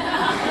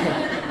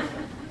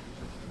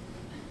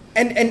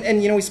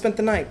 And we spent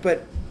the night,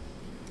 but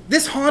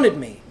this haunted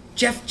me.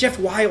 Jeff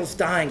Wiles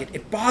dying,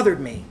 it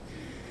bothered me.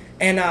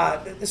 And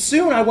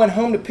soon I went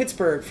home to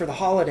Pittsburgh for the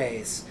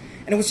holidays,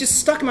 and it was just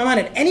stuck in my mind.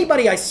 And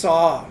anybody I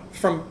saw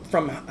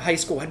from high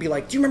school, I'd be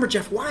like, do you remember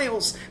Jeff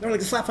Wiles? And they're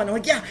like, the slap fight. And I'm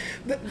like, yeah,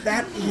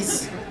 that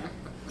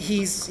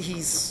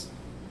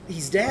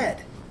he's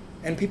dead.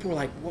 And people were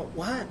like,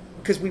 what?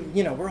 Because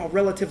we're all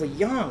relatively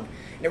young.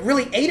 And it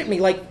really ate at me.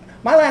 Like,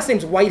 my last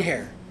name's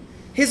Whitehair.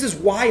 His is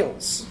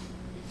Wiles.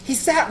 He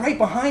sat right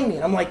behind me,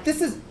 and I'm like,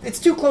 it's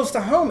too close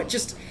to home. It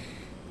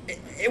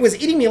was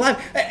eating me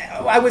alive.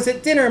 I was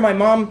at dinner, and my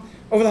mom,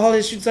 over the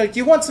holidays, she'd say, do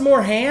you want some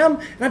more ham?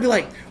 And I'd be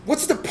like,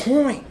 what's the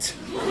point?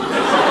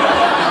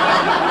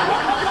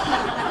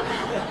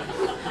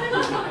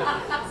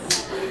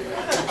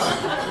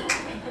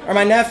 Or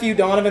my nephew,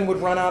 Donovan,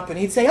 would run up, and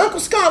he'd say, Uncle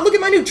Scott, look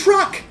at my new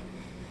truck.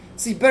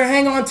 So you better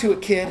hang on to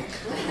it, kid.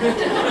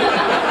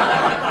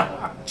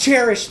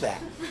 Cherish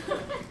that.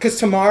 Because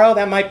tomorrow,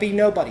 that might be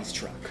nobody's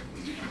truck.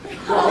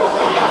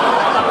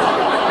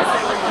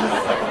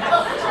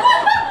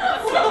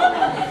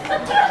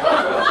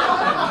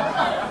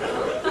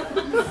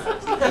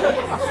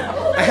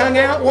 I hung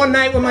out one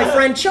night with my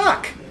friend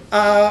Chuck,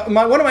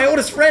 one of my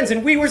oldest friends,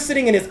 and we were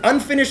sitting in his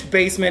unfinished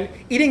basement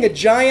eating a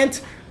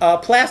giant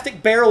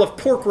plastic barrel of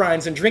pork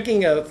rinds and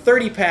drinking a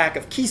 30-pack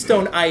of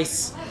Keystone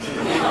Ice.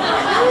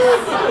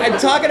 And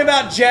talking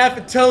about Jeff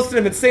and toasting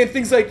him and saying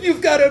things like,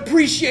 you've got to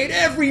appreciate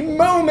every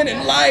moment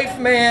in life,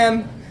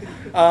 man.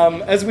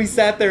 As we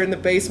sat there in the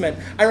basement,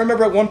 I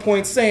remember at one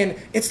point saying,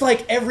 it's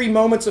like every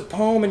moment's a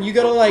poem, and you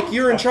gotta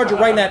you're in charge of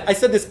writing that. I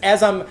said this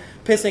as I'm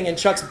pissing in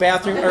Chuck's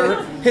bathroom,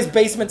 or his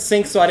basement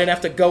sink, so I didn't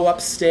have to go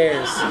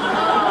upstairs.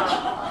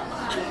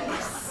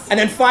 And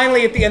then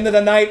finally, at the end of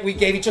the night, we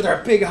gave each other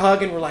a big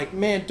hug, and we're like,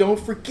 man, don't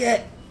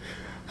forget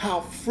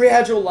how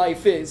fragile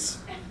life is.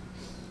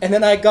 And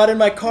then I got in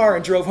my car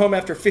and drove home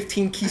after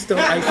 15 Keystone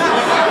Ices.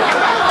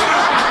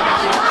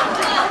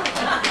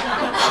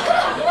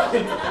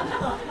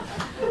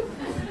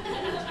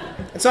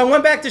 So I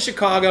went back to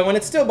Chicago, and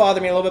it still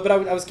bothered me a little bit,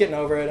 but I was getting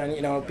over it.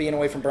 And, being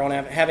away from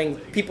Berlin, having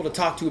people to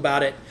talk to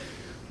about it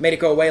made it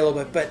go away a little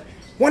bit. But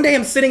one day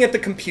I'm sitting at the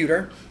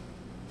computer,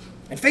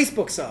 and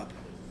Facebook's up.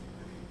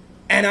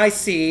 And I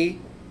see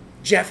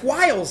Jeff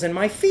Wiles in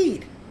my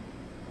feed.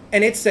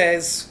 And it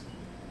says,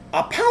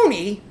 a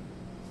pony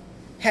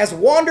has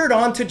wandered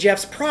onto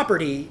Jeff's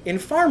property in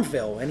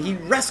Farmville, and he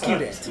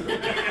rescued it.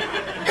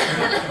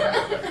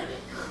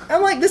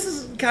 I'm like, this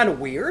is kind of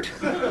weird.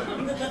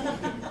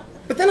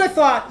 But then I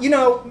thought,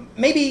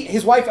 maybe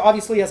his wife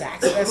obviously has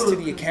access to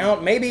the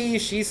account. Maybe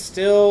she's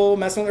still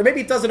messing with her.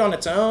 Maybe it does it on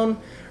its own.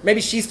 Maybe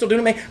she's still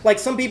doing it. Like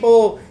some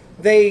people,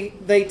 they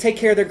take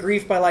care of their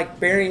grief by like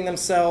burying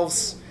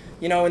themselves,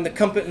 in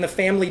the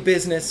family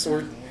business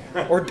or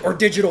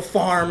digital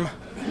farm.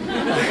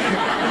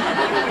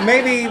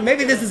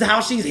 maybe this is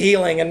how she's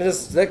healing, and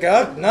just like,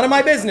 none of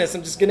my business.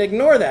 I'm just gonna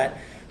ignore that.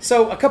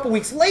 So a couple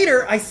weeks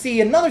later, I see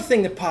another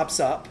thing that pops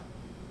up.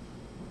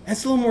 And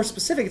it's a little more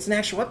specific. It's an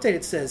actual update.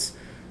 It says,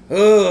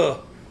 "Ugh,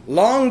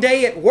 long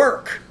day at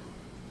work."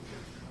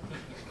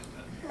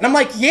 And I'm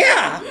like,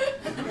 yeah,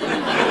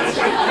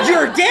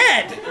 you're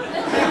dead.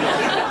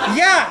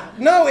 Yeah,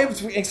 no, it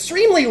was an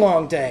extremely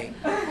long day.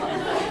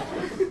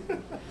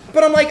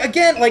 But I'm like,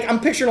 again, like I'm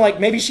picturing like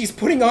maybe she's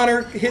putting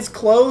on his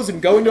clothes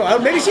and going to,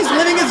 maybe she's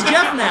living as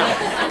Jeff now.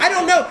 I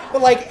don't know.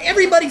 But like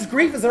everybody's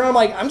grief is there. I'm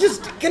like, I'm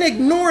just going to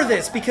ignore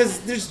this because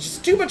there's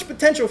just too much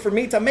potential for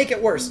me to make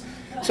it worse.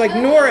 So I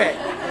ignore it.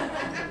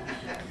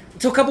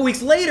 Until a couple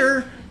weeks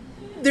later,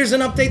 there's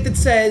an update that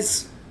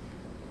says,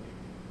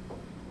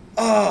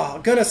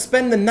 gonna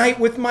spend the night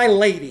with my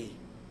lady.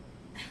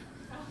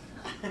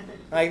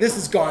 Like, this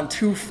has gone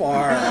too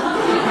far.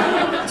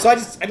 So I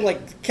just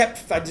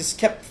kept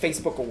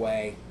Facebook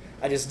away.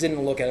 I just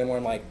didn't look at it anymore.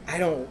 I'm like, I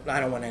don't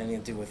want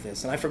anything to do with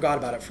this. And I forgot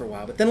about it for a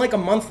while. But then like a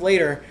month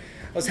later,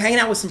 I was hanging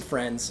out with some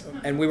friends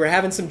and we were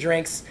having some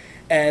drinks,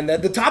 and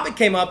the topic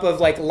came up of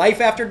like life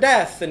after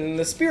death and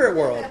the spirit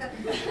world.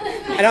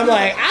 And I'm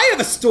like, I have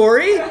a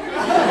story.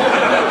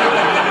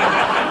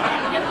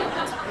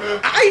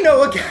 I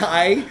know a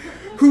guy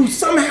who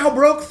somehow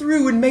broke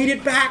through and made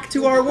it back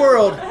to our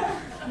world.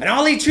 And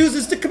all he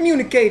chooses to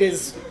communicate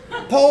is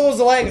polls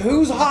like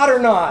who's hot or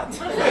not.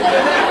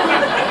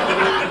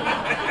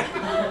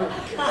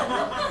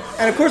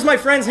 And of course my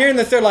friends hearing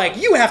this, they're like,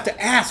 you have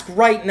to ask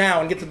right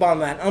now and get to the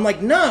bottom of that. And I'm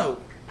like, no.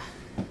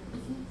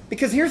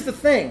 Because here's the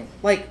thing,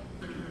 like,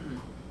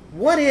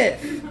 what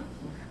if?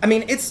 I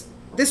mean, it's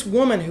this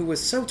woman who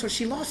was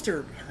she lost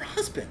her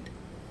husband.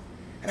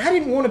 And I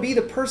didn't want to be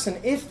the person,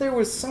 if there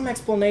was some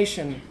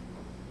explanation,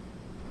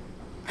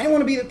 I didn't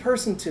want to be the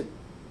person to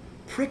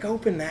prick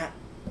open that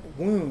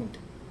wound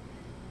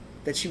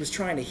that she was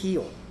trying to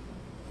heal.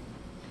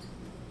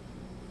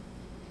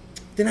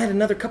 Then I had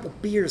another couple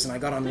beers and I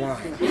got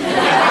online.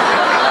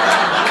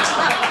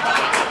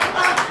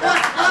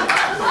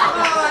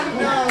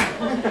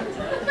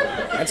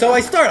 And so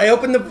I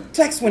open the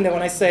text window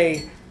and I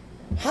say,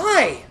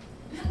 hi.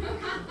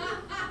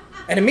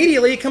 And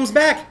immediately it comes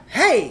back,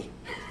 hey.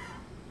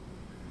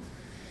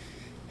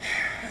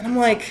 And I'm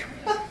like,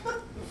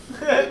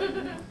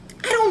 I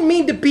don't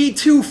mean to be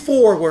too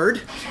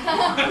forward,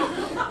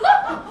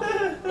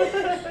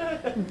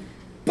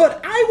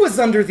 but I was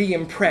under the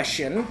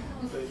impression,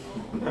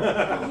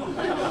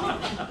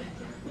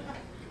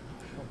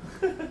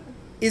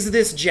 is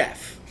this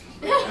Jeff?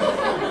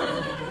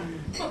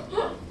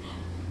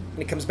 And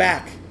he comes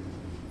back,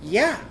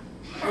 yeah.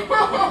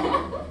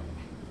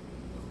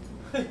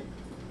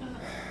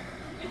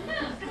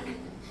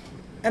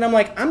 And I'm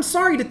like, I'm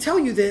sorry to tell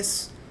you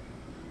this,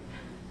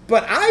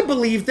 but I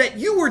believe that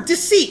you were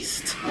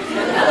deceased.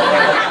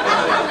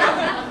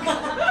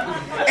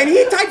 And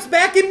he types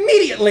back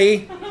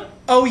immediately,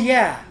 oh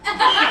yeah.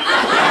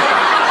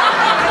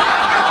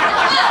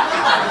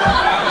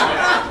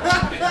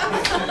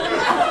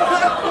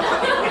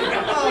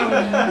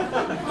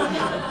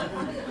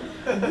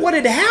 What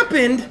had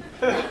happened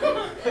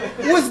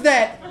was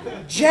that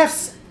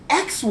Jeff's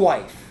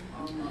ex-wife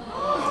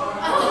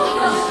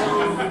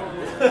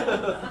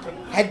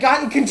had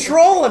gotten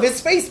control of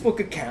his Facebook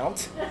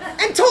account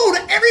and told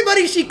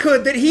everybody she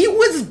could that he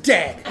was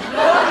dead.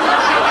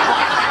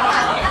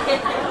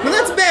 Well,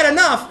 that's bad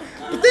enough.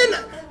 But then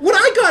what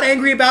I got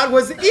angry about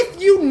was if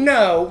you're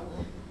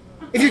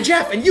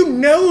Jeff and you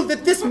know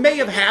that this may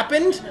have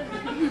happened,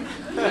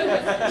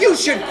 you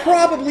should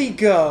probably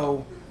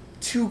go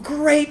to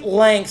great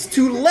lengths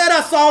to let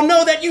us all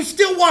know that you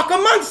still walk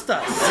amongst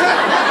us.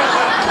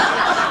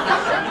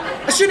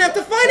 I shouldn't have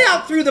to find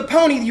out through the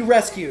pony you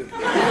rescued.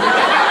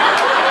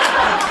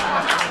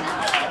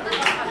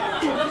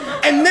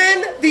 And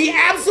then the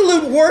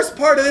absolute worst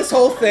part of this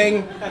whole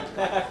thing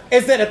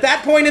is that at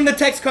that point in the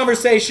text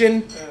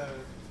conversation,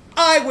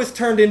 I was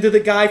turned into the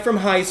guy from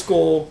high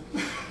school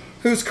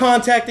who's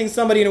contacting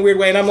somebody in a weird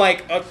way. And I'm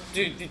like,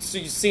 dude, so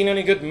you seen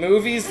any good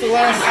movies the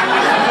last...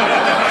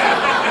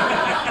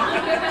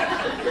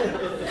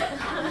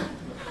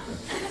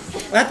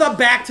 And I thought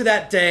back to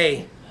that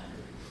day.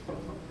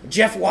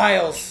 Jeff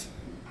Wiles,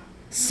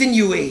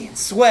 sinewy and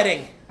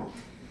sweating,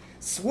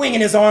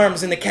 swinging his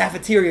arms in the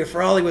cafeteria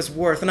for all he was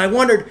worth. And I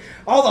wondered,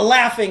 all the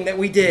laughing that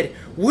we did,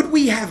 would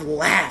we have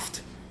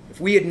laughed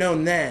if we had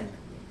known then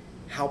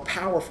how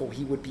powerful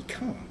he would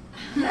become?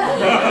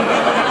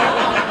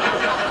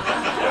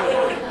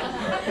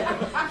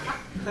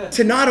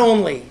 to not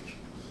only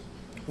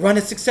run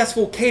a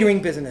successful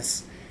catering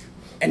business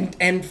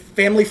and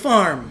family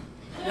farm,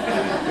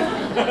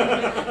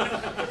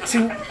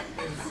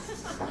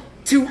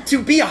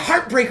 to be a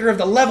heartbreaker of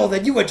the level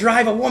that you would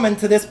drive a woman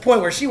to this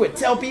point where she would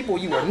tell people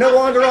you were no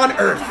longer on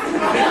earth.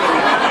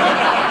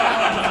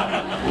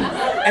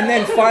 And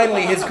then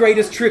finally, his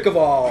greatest trick of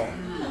all,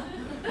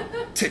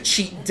 to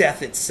cheat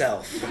death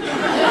itself.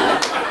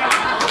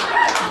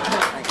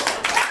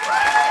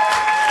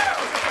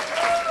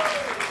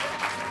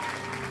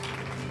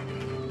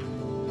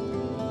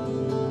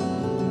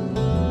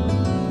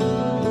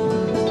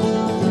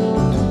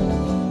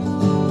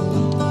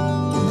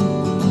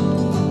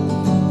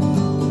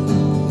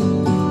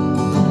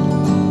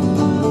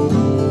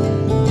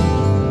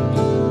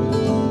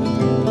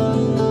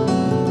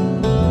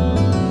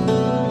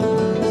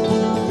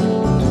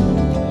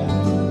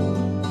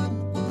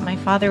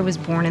 My father was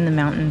born in the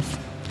mountains.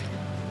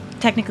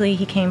 Technically,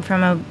 he came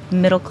from a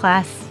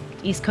middle-class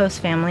East Coast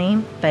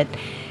family, but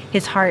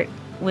his heart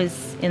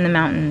was in the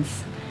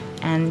mountains,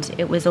 and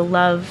it was a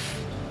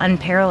love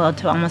unparalleled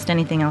to almost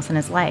anything else in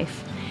his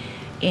life.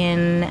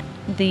 In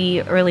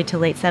the early to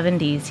late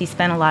 70s, he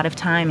spent a lot of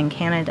time in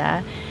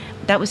Canada.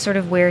 That was sort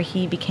of where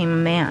he became a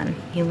man.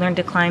 He learned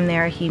to climb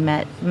there. He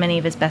met many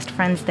of his best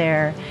friends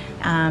there,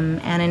 and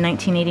in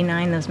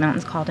 1989, those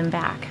mountains called him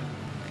back.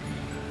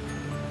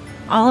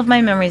 All of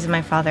my memories of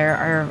my father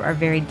are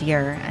very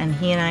dear, and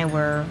he and I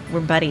were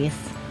buddies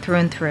through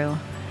and through.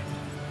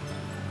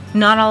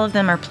 Not all of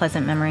them are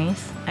pleasant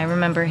memories. I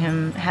remember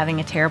him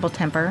having a terrible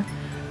temper,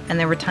 and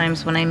there were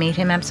times when I made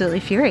him absolutely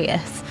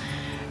furious.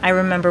 I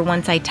remember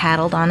once I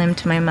tattled on him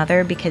to my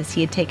mother because he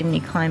had taken me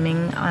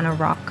climbing on a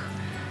rock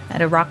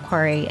at a rock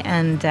quarry,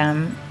 and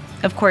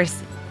of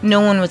course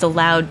no one was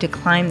allowed to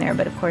climb there,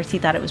 but of course he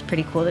thought it was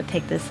pretty cool to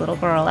take this little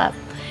girl up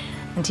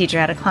and teach her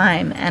how to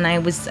climb. And I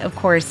was, of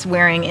course,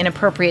 wearing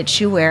inappropriate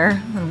shoe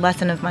wear, a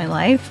lesson of my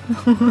life.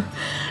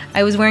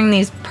 I was wearing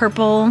these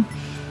purple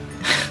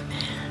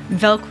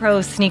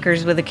Velcro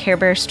sneakers with a Care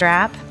Bear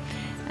strap.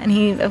 And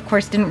he, of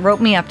course, didn't rope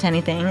me up to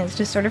anything. It's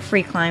just sort of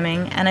free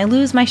climbing. And I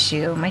lose my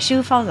shoe. My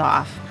shoe falls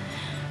off.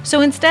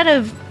 So instead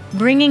of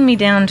bringing me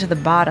down to the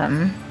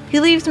bottom, he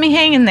leaves me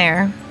hanging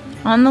there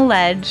on the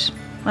ledge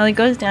while he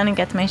goes down and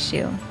gets my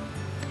shoe.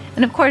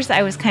 And of course,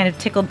 I was kind of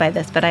tickled by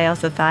this, but I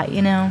also thought,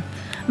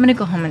 I'm going to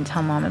go home and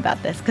tell Mom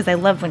about this, because I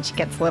love when she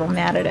gets a little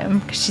mad at him,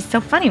 because she's so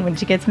funny when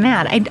she gets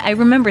mad. I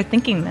remember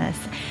thinking this.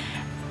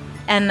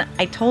 And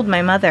I told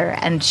my mother,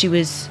 and she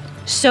was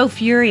so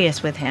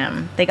furious with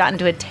him. They got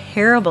into a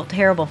terrible,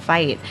 terrible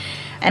fight.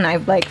 And I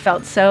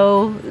felt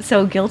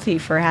so guilty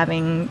for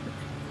having,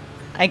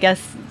 I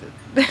guess,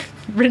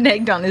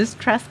 reneged on his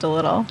trust a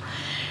little.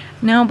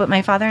 No, but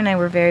my father and I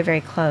were very,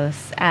 very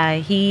close.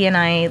 He and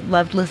I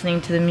loved listening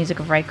to the music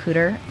of Ry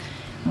Cooder.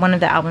 One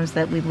of the albums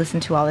that we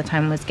listened to all the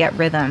time was Get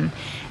Rhythm.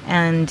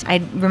 And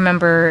I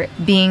remember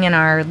being in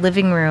our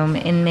living room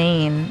in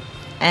Maine,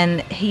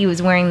 and he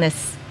was wearing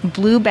this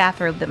blue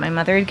bathrobe that my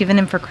mother had given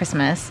him for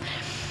Christmas.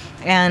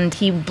 And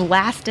he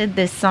blasted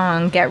this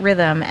song, Get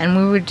Rhythm, and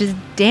we were just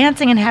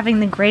dancing and having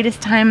the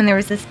greatest time. And there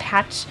was this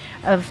patch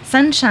of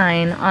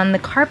sunshine on the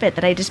carpet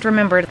that I just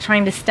remember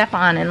trying to step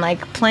on and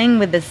playing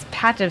with this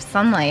patch of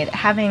sunlight,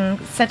 having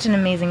such an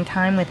amazing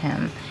time with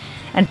him.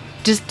 And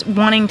just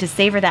wanting to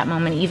savor that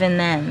moment even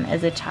then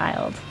as a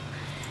child.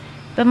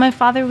 But my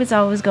father was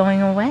always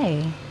going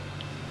away.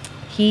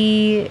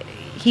 He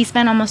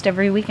spent almost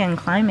every weekend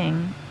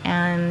climbing,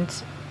 and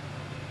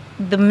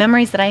the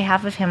memories that I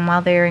have of him,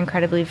 while they're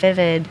incredibly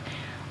vivid,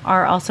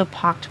 are also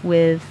pocked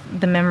with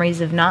the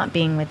memories of not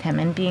being with him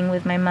and being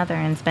with my mother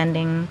and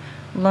spending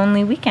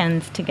lonely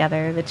weekends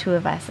together, the two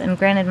of us. And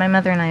granted, my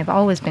mother and I have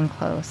always been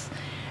close,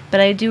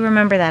 but I do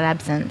remember that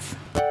absence.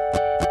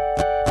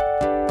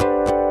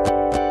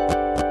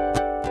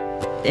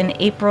 In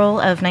April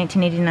of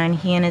 1989,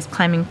 he and his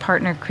climbing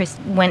partner, Chris,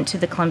 went to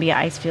the Columbia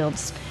ice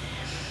fields.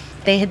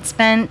 They had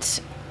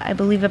spent, I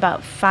believe,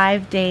 about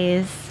 5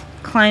 days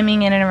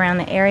climbing in and around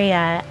the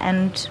area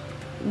and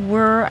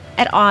were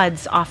at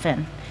odds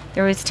often.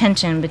 There was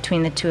tension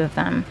between the two of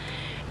them.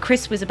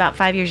 Chris was about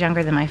 5 years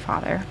younger than my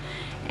father,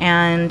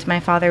 and my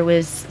father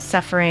was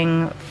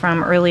suffering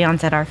from early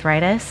onset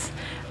arthritis.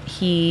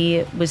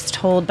 He was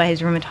told by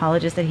his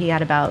rheumatologist that he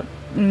had about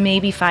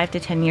maybe 5 to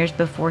 10 years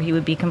before he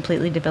would be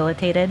completely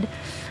debilitated.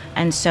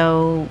 And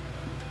so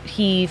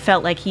he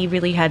felt like he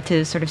really had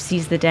to sort of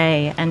seize the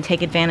day and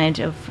take advantage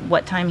of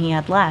what time he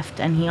had left.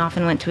 And he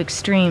often went to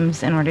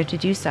extremes in order to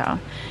do so.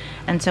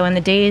 And so in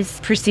the days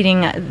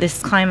preceding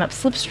this climb up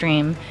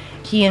Slipstream,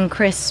 he and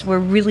Chris were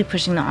really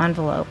pushing the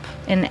envelope.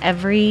 In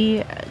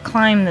every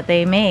climb that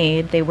they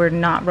made, they were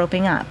not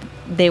roping up.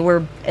 They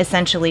were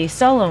essentially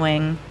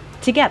soloing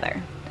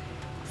together.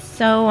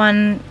 So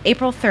on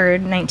April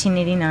 3rd,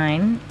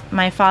 1989,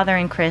 my father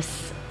and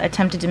Chris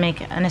attempted to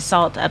make an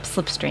assault up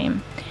Slipstream.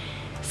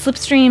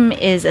 Slipstream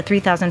is a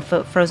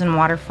 3,000-foot frozen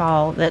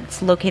waterfall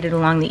that's located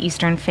along the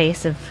eastern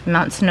face of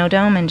Mount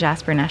Snowdome in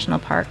Jasper National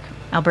Park.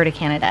 Alberta,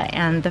 Canada.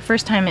 And the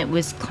first time it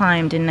was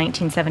climbed in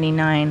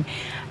 1979,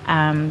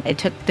 it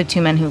took the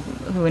two men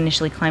who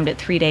initially climbed it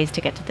 3 days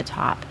to get to the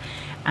top,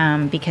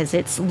 because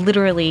it's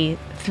literally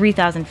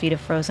 3,000 feet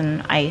of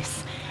frozen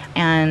ice.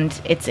 And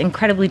it's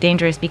incredibly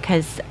dangerous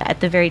because at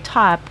the very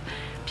top,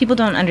 people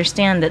don't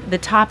understand that the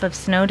top of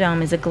Snow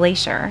Dome is a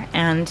glacier,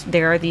 and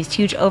there are these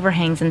huge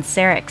overhangs and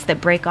seracs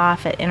that break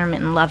off at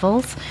intermittent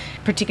levels,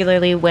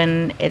 particularly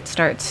when it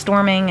starts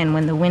storming and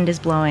when the wind is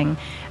blowing.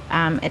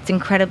 It's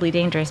incredibly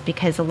dangerous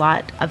because a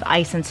lot of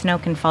ice and snow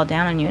can fall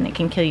down on you and it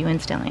can kill you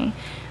instantly.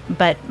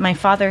 But my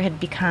father had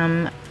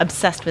become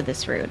obsessed with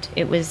this route.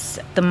 It was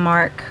the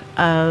mark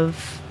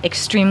of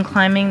extreme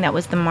climbing. That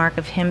was the mark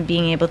of him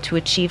being able to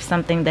achieve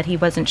something that he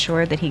wasn't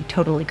sure that he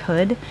totally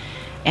could.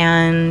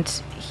 And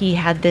he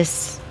had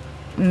this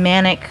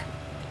manic,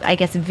 I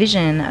guess,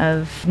 vision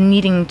of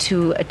needing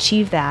to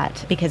achieve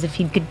that, because if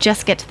he could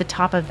just get to the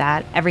top of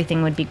that,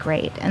 everything would be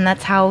great. And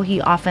that's how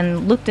he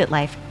often looked at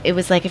life. It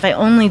was like, if I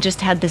only just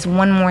had this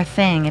one more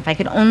thing, if I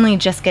could only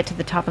just get to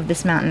the top of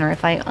this mountain, or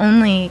if I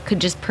only could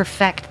just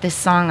perfect this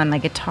song on my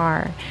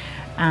guitar.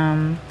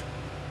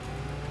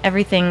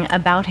 Everything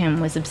about him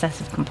was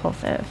obsessive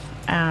compulsive.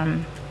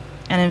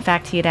 And in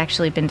fact, he had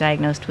actually been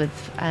diagnosed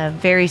with a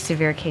very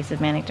severe case of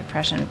manic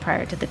depression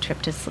prior to the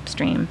trip to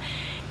Slipstream.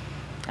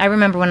 I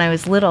remember when I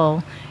was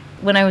little,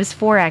 when I was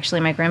 4,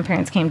 actually, my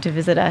grandparents came to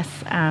visit us.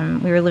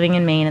 We were living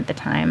in Maine at the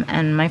time,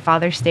 and my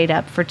father stayed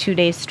up for 2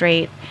 days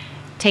straight,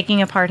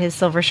 taking apart his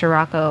silver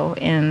Scirocco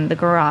in the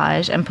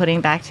garage and putting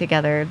back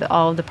together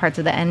all of the parts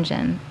of the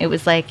engine. It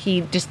was like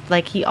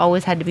he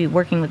always had to be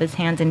working with his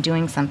hands and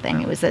doing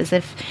something. It was as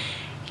if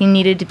he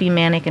needed to be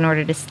manic in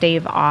order to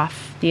stave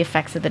off the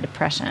effects of the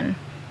depression.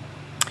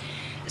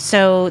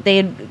 So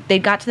they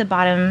got to the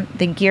bottom,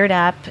 they geared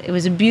up. It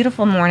was a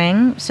beautiful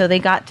morning, so they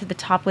got to the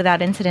top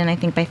without incident, I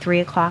think by 3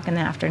 o'clock in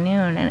the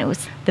afternoon, and it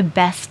was the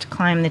best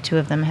climb the two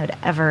of them had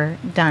ever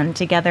done,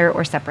 together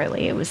or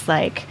separately. It was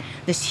like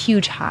this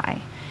huge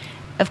high.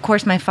 Of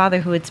course, my father,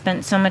 who had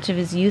spent so much of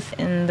his youth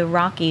in the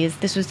Rockies,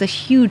 this was a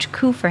huge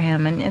coup for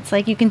him. And it's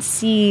like you can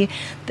see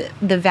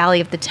the Valley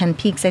of the Ten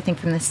Peaks, I think,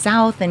 from the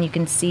south, and you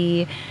can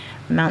see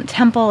Mount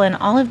Temple and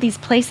all of these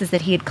places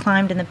that he had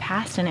climbed in the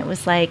past. And it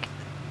was like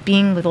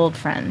being with old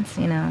friends,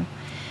 you know.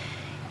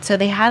 So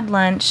they had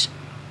lunch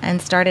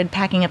and started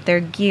packing up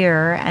their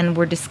gear and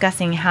were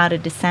discussing how to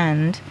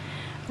descend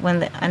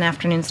when an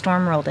afternoon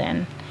storm rolled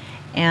in.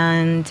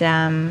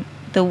 And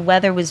the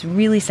weather was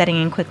really setting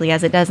in quickly,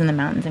 as it does in the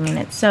mountains. I mean,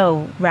 it's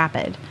so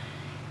rapid.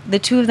 The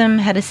two of them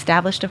had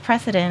established a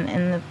precedent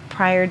in the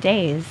prior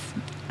days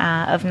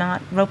of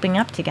not roping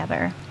up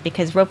together,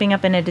 because roping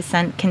up in a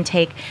descent can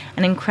take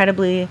an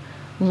incredibly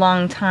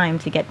long time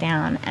to get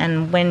down.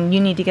 And when you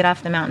need to get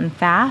off the mountain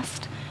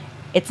fast,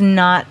 it's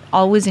not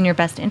always in your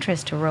best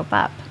interest to rope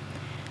up.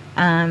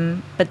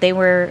 But they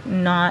were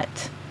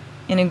not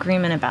in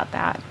agreement about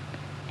that.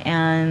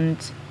 And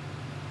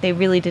they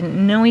really didn't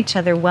know each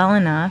other well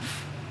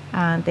enough.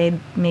 They'd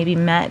maybe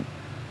met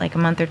like a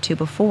month or two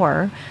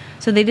before,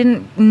 so they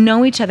didn't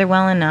know each other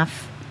well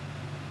enough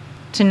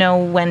to know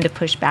when to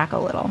push back a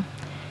little.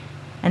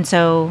 And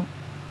so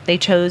they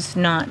chose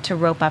not to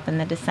rope up in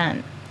the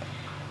descent.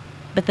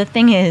 But the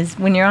thing is,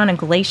 when you're on a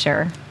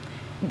glacier,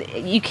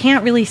 you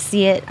can't really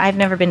see it. I've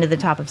never been to the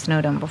top of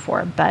Snow Dome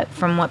before, but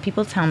from what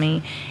people tell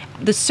me,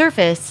 the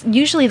surface,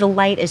 usually the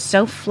light is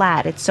so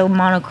flat, it's so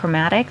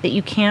monochromatic that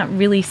you can't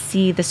really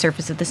see the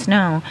surface of the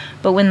snow.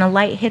 But when the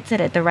light hits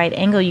it at the right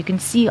angle, you can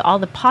see all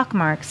the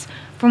pockmarks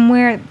from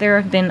where there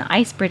have been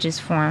ice bridges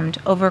formed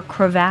over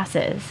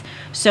crevasses.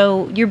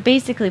 So you're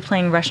basically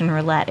playing Russian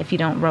roulette if you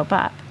don't rope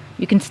up.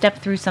 You can step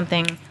through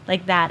something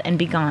like that and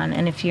be gone.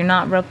 And if you're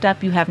not roped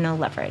up, you have no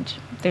leverage.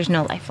 There's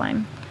no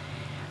lifeline.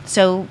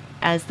 So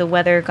as the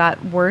weather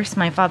got worse,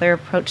 my father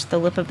approached the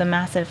lip of the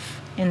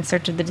massif in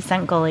search of the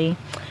descent gully.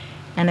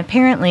 And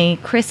apparently,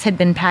 Chris had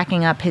been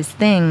packing up his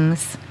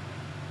things.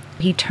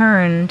 He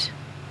turned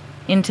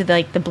into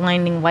the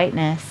blinding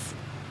whiteness,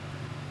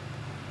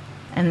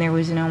 and there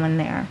was no one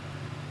there.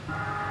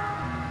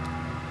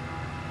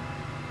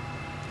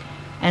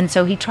 And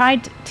so he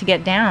tried to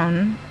get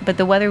down, but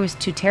the weather was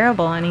too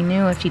terrible, and he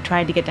knew if he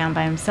tried to get down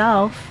by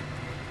himself,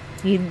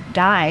 he'd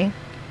die.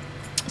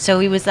 So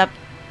he was up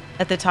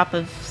at the top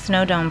of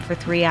Snow Dome for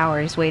 3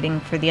 hours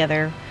waiting for the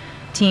other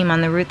team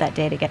on the route that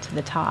day to get to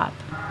the top.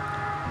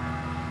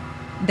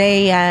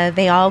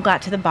 They all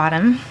got to the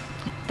bottom.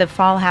 The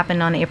fall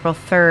happened on April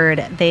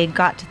 3rd. They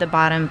got to the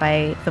bottom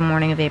by the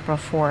morning of April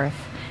 4th,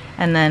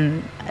 and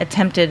then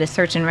attempted a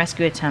search and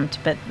rescue attempt,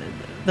 but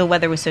the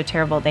weather was so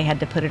terrible they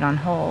had to put it on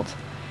hold.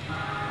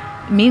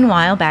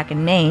 Meanwhile, back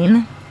in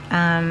Maine,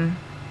 so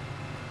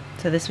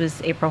this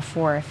was April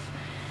 4th,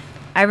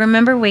 I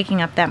remember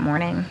waking up that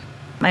morning.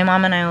 My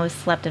mom and I always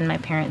slept in my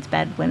parents'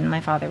 bed when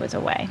my father was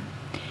away.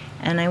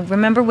 And I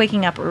remember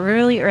waking up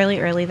early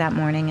that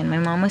morning, and my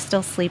mom was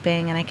still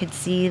sleeping, and I could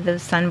see the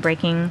sun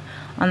breaking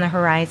on the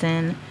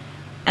horizon.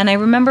 And I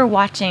remember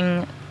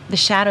watching the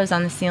shadows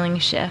on the ceiling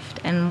shift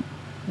and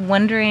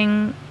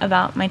wondering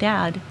about my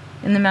dad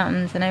in the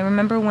mountains. And I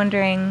remember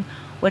wondering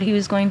what he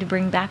was going to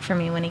bring back for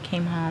me when he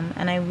came home.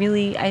 And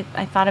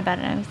I thought about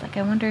it, and I was like,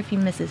 I wonder if he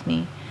misses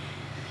me.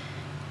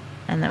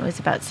 And that was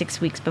about 6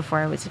 weeks before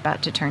I was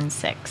about to turn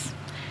 6.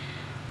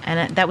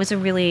 And that was a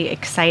really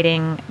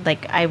exciting,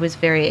 I was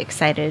very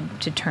excited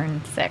to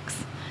turn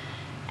 6.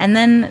 And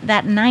then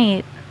that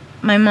night,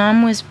 my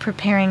mom was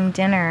preparing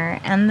dinner,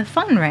 and the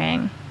phone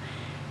rang.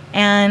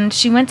 And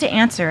she went to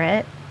answer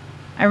it.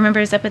 I remember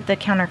I was up at the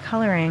counter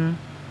coloring,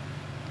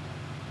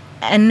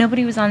 and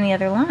nobody was on the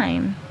other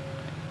line.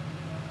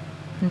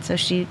 And so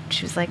she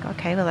was like,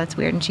 okay, well, that's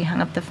weird. And she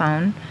hung up the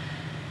phone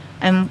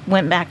and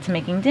went back to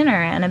making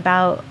dinner. And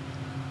about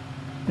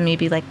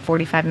maybe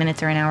 45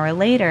 minutes or an hour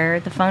later,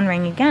 the phone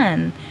rang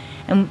again.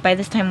 And by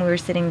this time, we were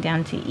sitting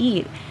down to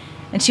eat.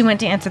 And she went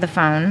to answer the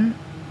phone.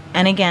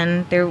 And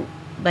again, there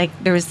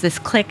was this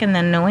click and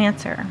then no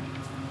answer.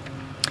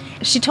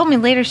 She told me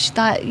later she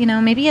thought,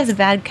 maybe he has a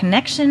bad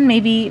connection.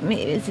 Maybe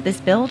is it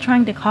this Bill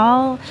trying to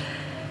call?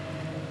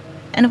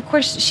 And of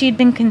course, she had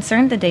been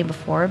concerned the day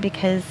before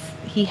because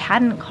he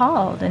hadn't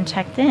called and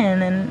checked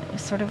in, and it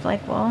was sort of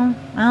like, well,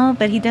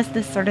 but he does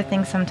this sort of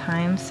thing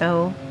sometimes,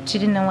 so she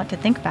didn't know what to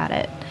think about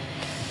it.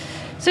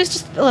 So it's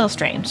just a little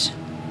strange.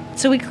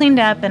 So we cleaned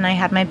up, and I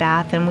had my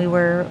bath, and we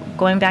were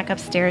going back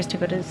upstairs to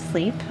go to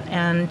sleep,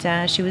 and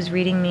she was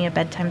reading me a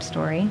bedtime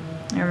story.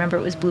 I remember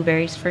it was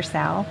Blueberries for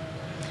Sal.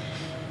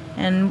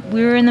 And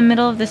we were in the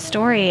middle of the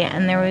story,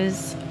 and there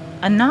was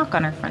a knock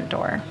on her front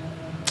door.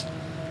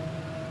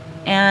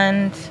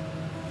 And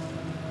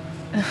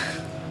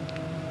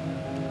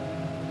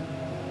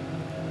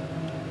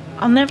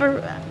I'll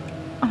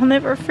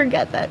never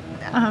forget that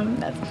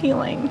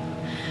feeling.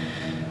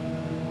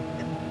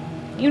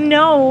 In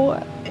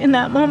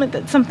that moment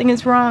that something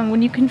is wrong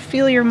when you can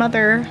feel your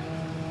mother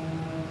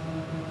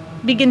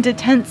begin to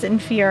tense in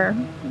fear.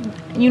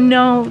 You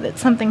know that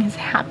something has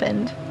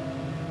happened.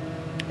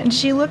 And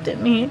she looked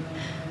at me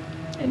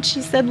and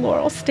she said,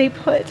 "Laurel, stay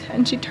put."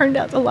 And she turned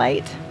out the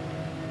light.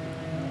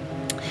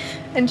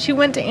 And she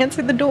went to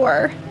answer the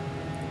door.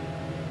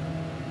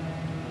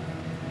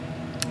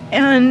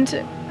 And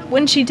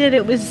when she did,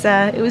 it was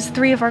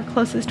 3 of our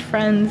closest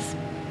friends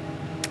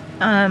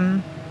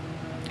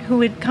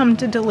who had come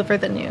to deliver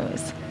the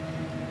news.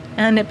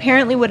 And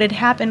apparently what had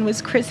happened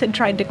was Chris had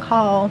tried to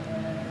call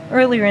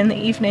earlier in the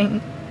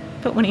evening,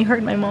 but when he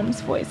heard my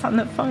mom's voice on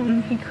the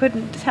phone, he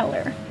couldn't tell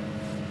her.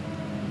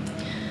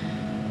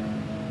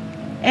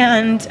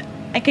 And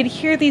I could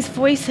hear these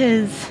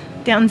voices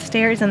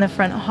downstairs in the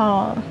front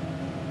hall.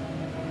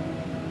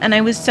 And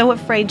I was so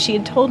afraid. She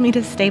had told me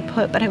to stay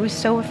put, but I was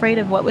so afraid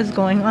of what was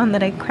going on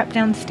that I crept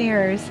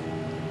downstairs.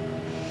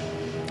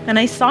 And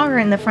I saw her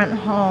in the front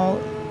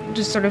hall,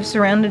 just sort of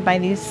surrounded by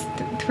these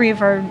 3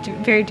 of our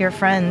very dear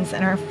friends,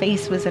 and her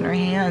face was in her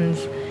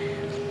hands.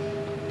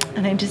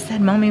 And I just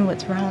said, "Mommy,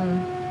 what's wrong?"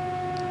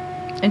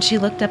 And she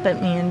looked up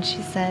at me and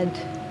she said,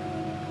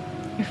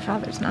 "Your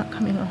father's not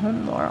coming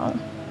home, Laurel."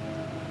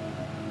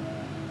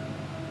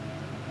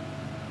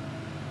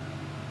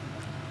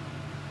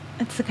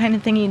 It's the kind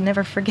of thing you'd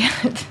never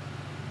forget.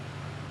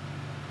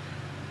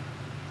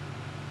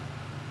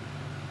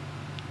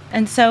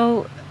 And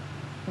so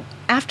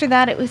after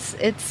that,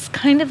 it's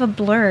kind of a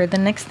blur. The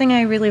next thing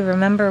I really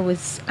remember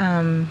was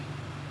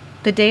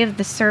the day of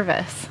the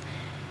service,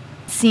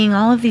 seeing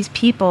all of these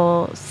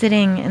people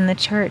sitting in the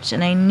church,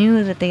 and I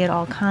knew that they had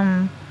all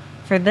come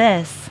for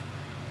this.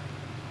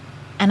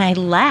 And I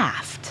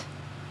laughed.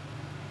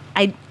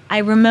 I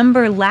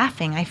remember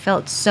laughing. I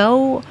felt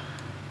so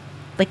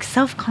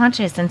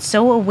self-conscious and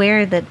so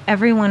aware that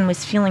everyone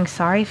was feeling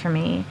sorry for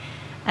me.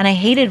 And I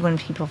hated when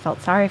people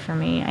felt sorry for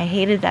me. I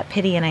hated that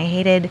pity, and I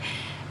hated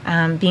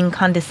being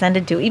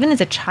condescended to. Even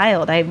as a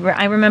child, I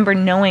remember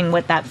knowing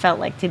what that felt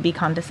like to be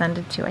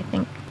condescended to, I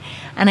think.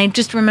 And I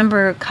just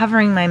remember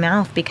covering my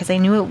mouth because I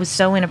knew it was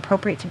so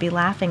inappropriate to be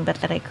laughing, but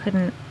that I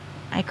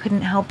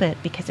couldn't help it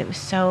because it was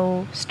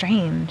so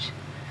strange.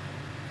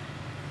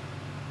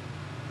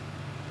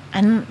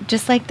 And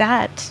just like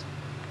that,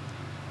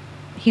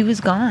 he was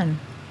gone.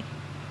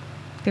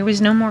 There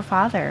was no more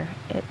father.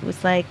 It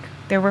was like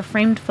there were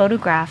framed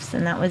photographs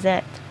and that was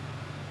it.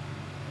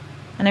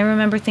 And I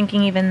remember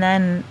thinking even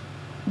then,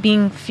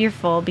 being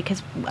fearful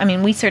because,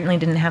 we certainly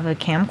didn't have a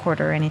camcorder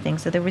or anything,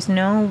 so there was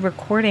no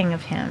recording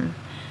of him.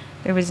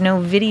 There was no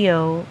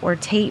video or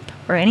tape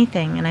or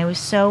anything, and I was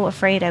so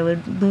afraid I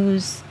would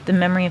lose the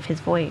memory of his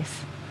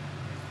voice.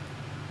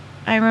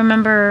 I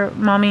remember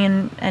Mommy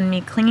and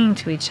me clinging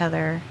to each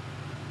other.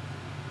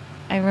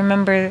 I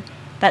remember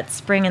that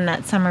spring and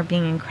that summer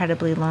being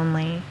incredibly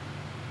lonely.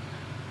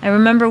 I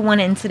remember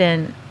one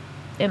incident.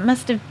 It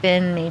must have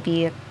been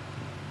maybe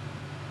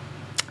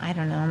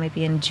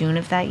in June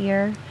of that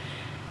year.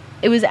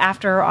 It was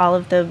after all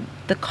of the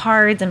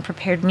cards and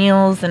prepared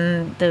meals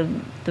and the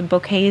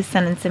bouquets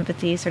sent in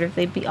sympathy,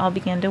 all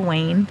began to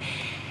wane.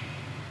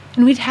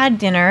 And we'd had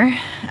dinner,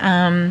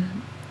 and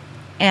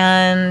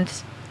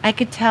I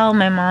could tell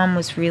my mom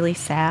was really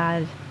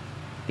sad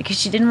because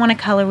she didn't want to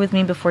color with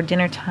me before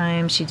dinner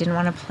time. She didn't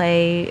want to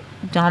play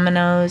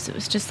dominoes. It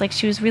was just like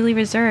she was really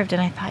reserved.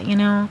 And I thought,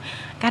 I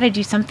got to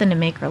do something to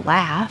make her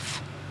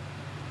laugh.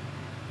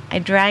 I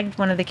dragged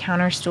one of the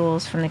counter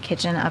stools from the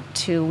kitchen up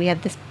to, we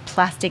had this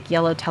plastic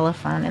yellow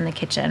telephone in the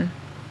kitchen.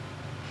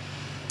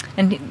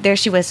 And there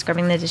she was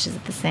scrubbing the dishes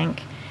at the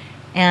sink.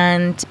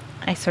 And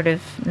I sort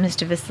of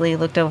mischievously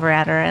looked over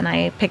at her, and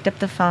I picked up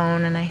the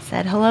phone and I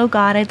said, "Hello,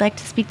 God, I'd like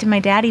to speak to my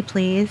daddy,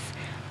 please."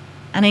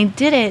 And I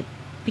did it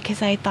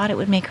because I thought it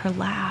would make her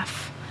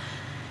laugh.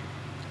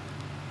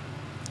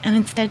 And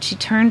instead she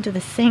turned to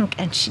the sink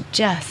and she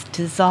just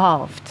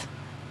dissolved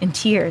in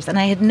tears. And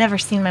I had never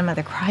seen my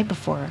mother cry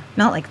before,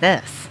 not like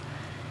this.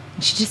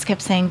 And she just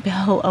kept saying,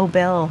 "Bill, oh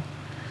Bill."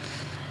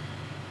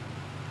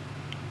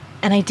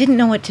 And I didn't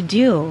know what to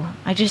do.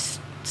 I just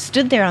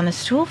stood there on the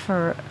stool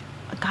for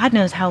God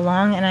knows how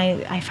long, and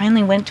I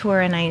finally went to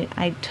her and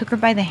I took her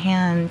by the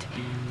hand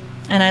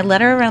and I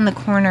led her around the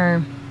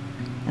corner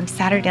and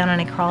sat her down,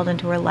 and I crawled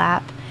into her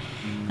lap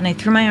and I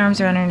threw my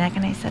arms around her neck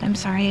and I said, "I'm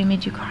sorry I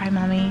made you cry,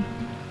 Mommy."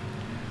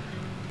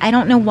 I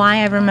don't know why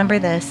I remember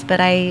this, but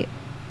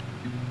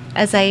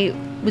as I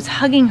was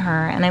hugging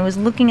her and I was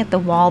looking at the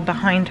wall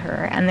behind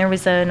her, and there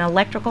was an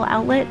electrical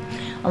outlet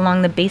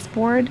along the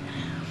baseboard,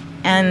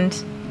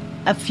 and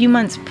a few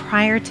months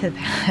prior to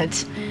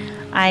that,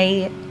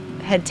 I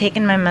had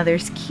taken my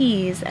mother's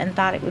keys and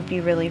thought it would be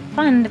really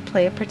fun to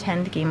play a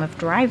pretend game of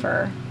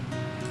driver.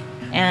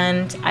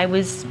 And I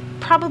was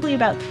probably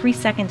about 3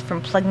 seconds from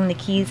plugging the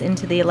keys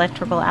into the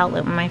electrical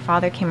outlet when my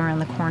father came around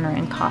the corner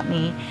and caught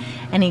me.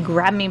 And he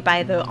grabbed me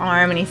by the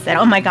arm and he said,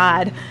 "Oh my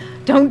God,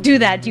 don't do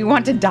that. Do you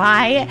want to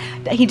die?"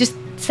 He just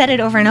said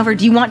it over and over.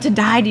 "Do you want to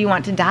die? Do you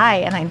want to die?"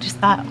 And I just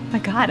thought, oh my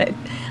God,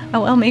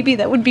 well, maybe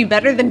that would be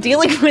better than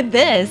dealing with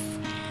this.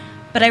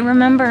 But I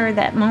remember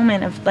that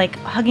moment of like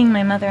hugging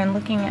my mother and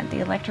looking at the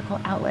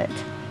electrical outlet,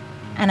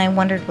 and I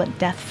wondered what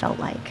death felt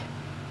like.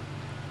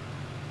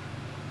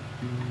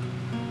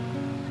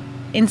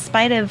 In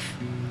spite of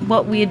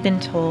what we had been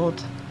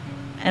told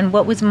and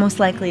what was most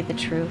likely the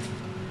truth,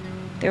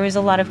 there was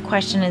a lot of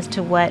question as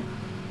to what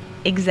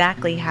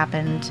exactly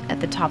happened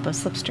at the top of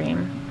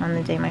Slipstream on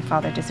the day my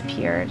father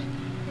disappeared.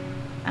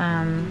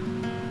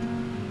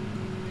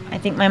 I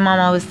think my mom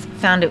always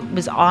found it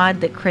was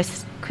odd that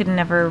Chris could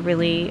never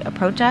really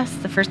approach us.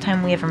 The first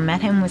time we ever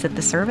met him was at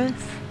the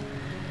service.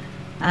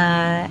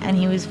 And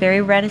he was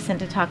very reticent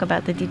to talk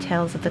about the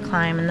details of the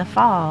climb and the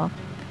fall.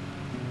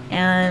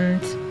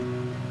 And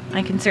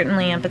I can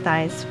certainly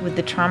empathize with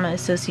the trauma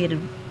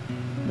associated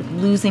with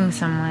losing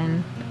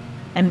someone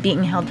and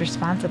being held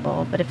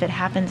responsible. But if it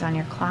happens on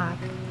your clock,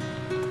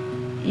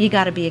 you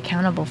got to be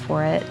accountable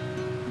for it.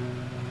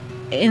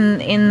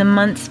 In the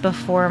months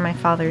before my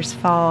father's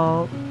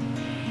fall,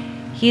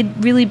 he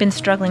had really been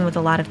struggling with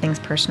a lot of things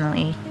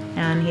personally,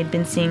 and he had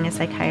been seeing a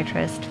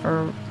psychiatrist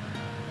for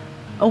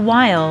a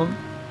while,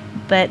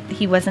 but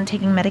he wasn't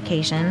taking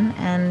medication,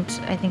 and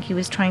I think he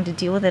was trying to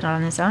deal with it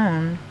on his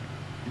own.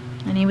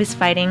 And he was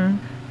fighting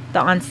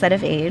the onset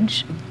of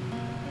age.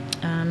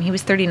 He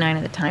was 39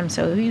 at the time,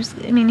 so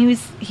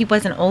he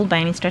wasn't old by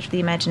any stretch of the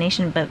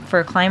imagination, but for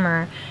a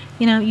climber,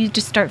 you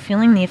just start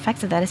feeling the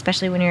effects of that,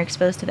 especially when you're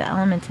exposed to the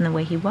elements in the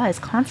way he was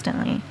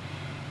constantly.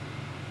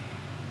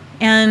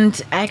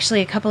 And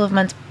actually, a couple of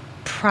months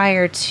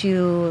prior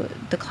to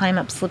the climb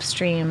up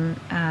Slipstream,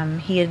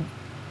 he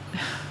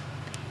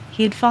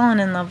had fallen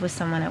in love with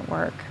someone at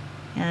work,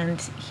 and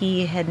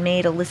he had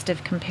made a list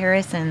of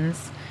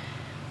comparisons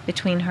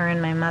between her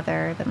and my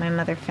mother that my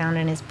mother found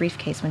in his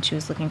briefcase when she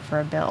was looking for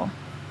a bill.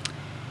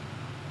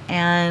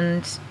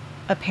 And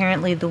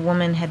apparently the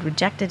woman had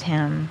rejected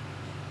him,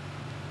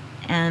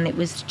 and it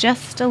was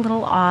just a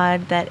little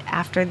odd that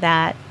after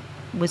that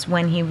was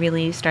when he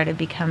really started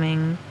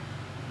becoming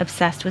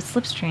obsessed with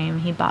Slipstream.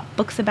 He bought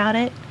books about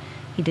it,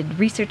 he did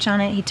research on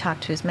it, he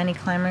talked to as many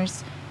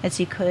climbers as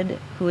he could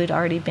who had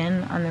already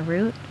been on the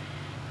route,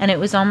 and it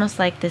was almost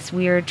like this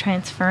weird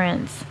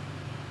transference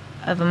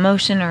of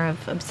emotion or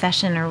of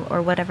obsession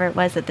or whatever it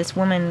was, that this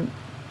woman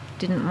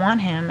didn't want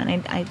him.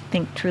 And I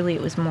think truly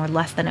it was more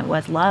lust than it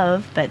was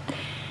love, but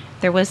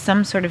there was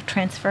some sort of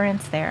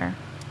transference there.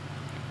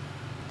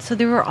 So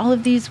there were all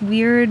of these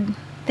weird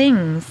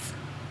things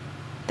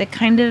that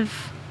kind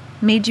of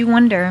made you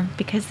wonder,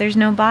 because there's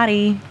no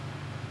body.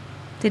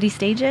 Did he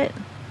stage it?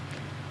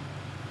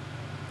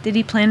 Did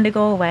he plan to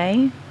go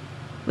away?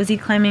 Was he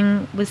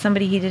climbing with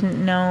somebody he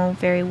didn't know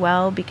very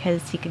well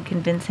because he could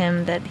convince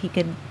him that he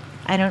could,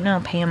 I don't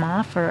know, pay him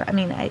off? Or,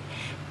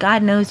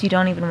 God knows you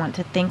don't even want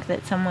to think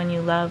that someone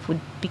you love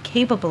would be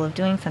capable of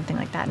doing something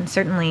like that. And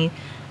certainly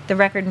the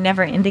record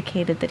never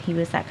indicated that he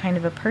was that kind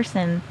of a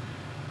person.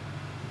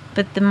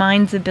 But the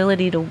mind's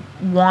ability to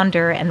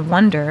wander and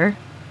wonder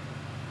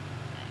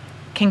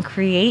can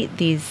create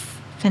these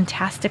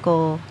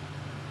fantastical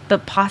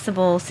but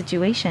possible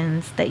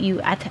situations that you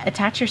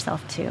attach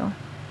yourself to.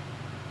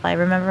 I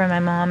remember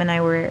my mom and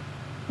I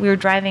we were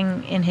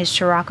driving in his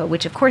Scirocco,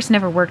 which of course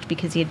never worked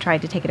because he had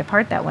tried to take it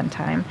apart that one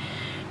time.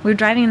 We were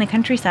driving in the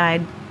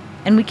countryside,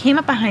 and we came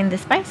up behind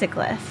this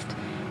bicyclist,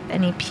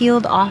 and he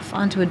peeled off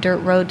onto a dirt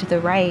road to the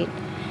right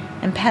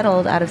and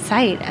pedaled out of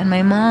sight, and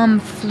my mom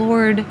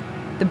floored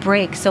the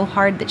brake so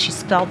hard that she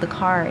spelled the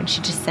car, and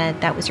she just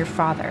said, "That was your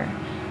father."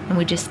 And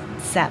we just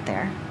sat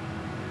there.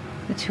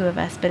 the two of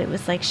us, but it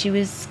was like she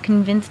was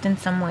convinced in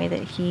some way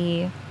that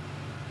he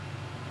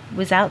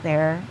was out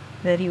there,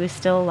 that he was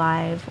still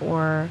alive,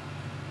 or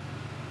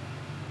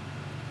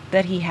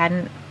that he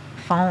hadn't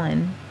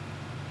fallen.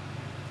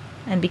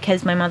 And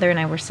because my mother and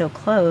I were so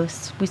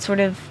close, we sort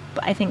of,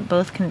 I think,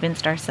 both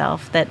convinced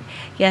ourselves that,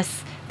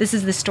 yes, this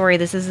is the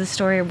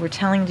story we're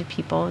telling to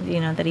people, you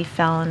know, that he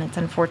fell and it's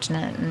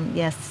unfortunate, and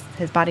yes,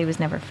 his body was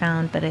never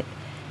found, but I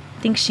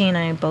think she and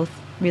I both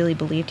really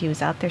believed he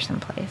was out there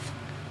someplace.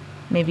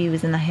 Maybe he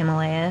was in the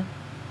Himalaya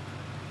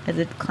as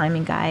a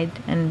climbing guide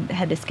and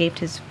had escaped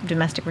his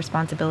domestic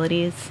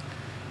responsibilities.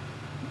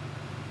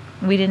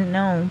 We didn't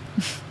know.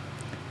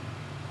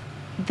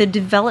 The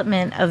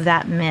development of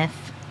that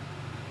myth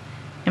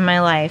in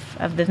my life,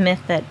 of the myth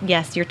that,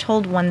 yes, you're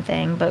told one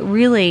thing, but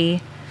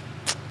really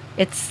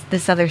it's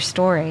this other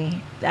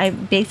story. I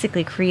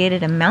basically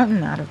created a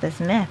mountain out of this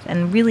myth.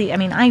 And really, I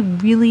mean, I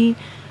really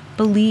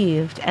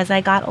believed as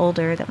I got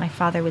older that my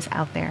father was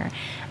out there.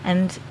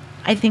 And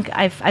I think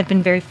I've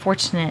been very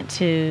fortunate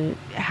to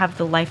have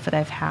the life that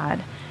I've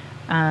had.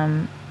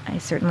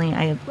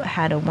 I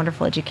had a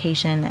wonderful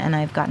education, and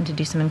I've gotten to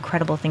do some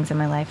incredible things in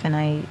my life, and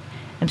I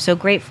am so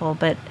grateful.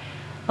 But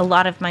a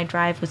lot of my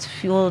drive was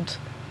fueled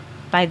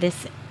by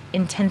this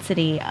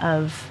intensity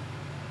of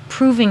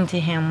proving to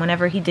him,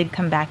 whenever he did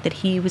come back, that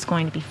he was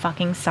going to be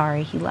fucking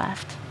sorry he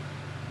left.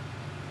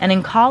 And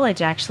in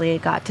college, actually,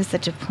 it got to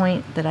such a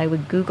point that I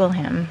would Google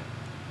him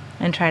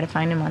and try to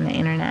find him on the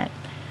internet.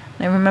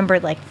 And I remember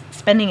like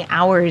spending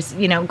hours,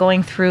 you know,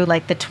 going through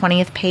like the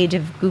 20th page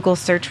of Google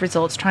search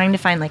results, trying to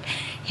find like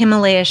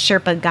Himalaya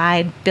Sherpa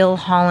guide, Bill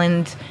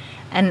Holland,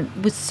 and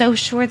was so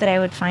sure that I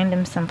would find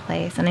him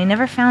someplace. And I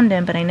never found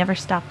him, but I never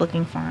stopped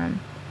looking for him.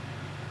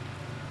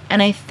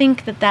 And I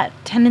think that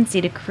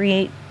tendency to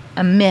create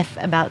a myth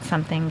about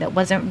something that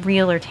wasn't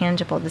real or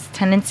tangible, this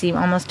tendency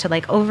almost to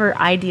like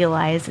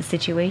over-idealize a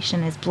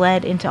situation, has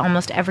bled into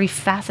almost every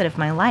facet of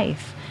my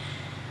life.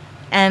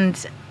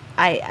 And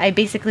I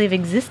basically have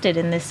existed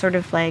in this sort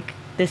of like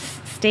this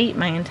state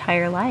my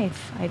entire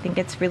life. I think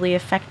it's really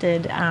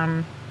affected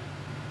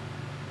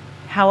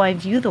how I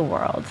view the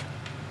world.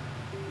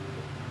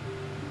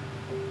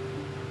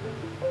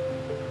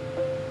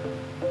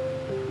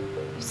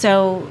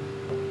 So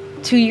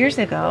 2 years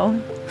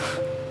ago,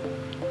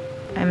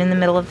 I'm in the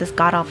middle of this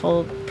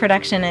god-awful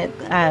production at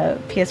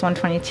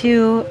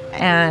PS122,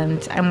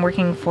 and I'm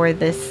working for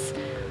this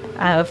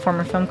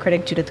former film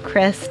critic, Judith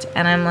Christ,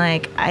 and I'm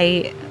like,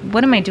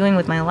 what am I doing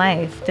with my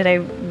life? Did I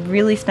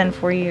really spend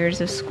 4 years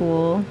of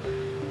school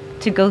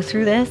to go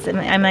through this?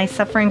 Am I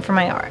suffering for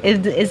my art?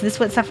 Is this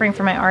what suffering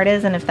for my art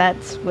is? And if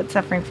that's what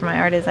suffering for my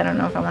art is, I don't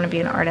know if I want to be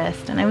an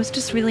artist. And I was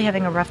just really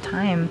having a rough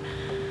time.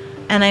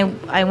 And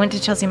I went to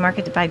Chelsea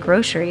Market to buy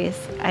groceries.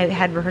 I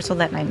had rehearsal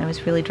that night, and I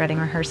was really dreading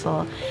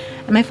rehearsal.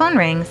 And my phone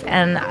rings,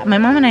 and my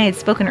mom and I had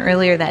spoken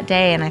earlier that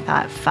day, and I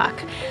thought,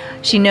 fuck.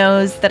 She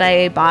knows that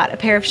I bought a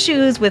pair of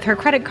shoes with her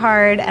credit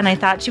card, and I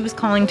thought she was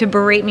calling to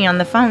berate me on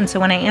the phone. So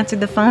when I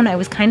answered the phone, I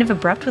was kind of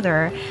abrupt with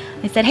her.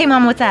 I said, "Hey,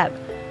 Mom, what's up?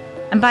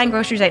 I'm buying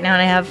groceries right now,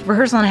 and I have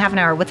rehearsal in a half an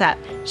hour. What's up?"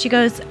 She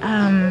goes,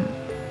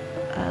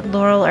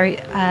 "Laurel,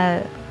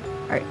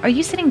 are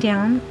you sitting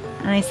down?"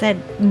 And I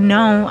said,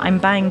 "No, I'm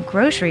buying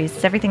groceries.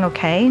 Is everything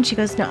okay?" And she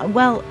goes, "No,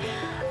 well,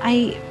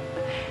 why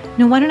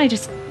don't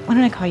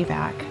I call you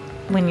back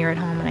when you're at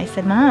home?" And I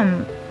said,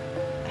 "Mom,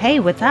 hey,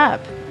 what's up?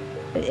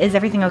 Is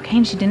everything okay?"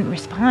 And she didn't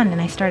respond.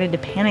 And I started to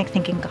panic,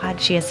 thinking, God,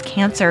 she has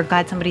cancer.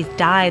 God, somebody's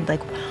died.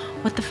 Like,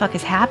 what the fuck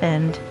has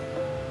happened?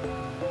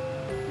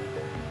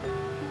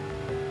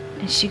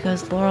 And she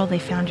goes, "Laurel, they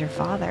found your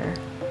father."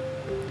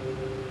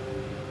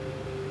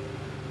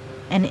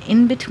 And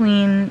in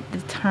between the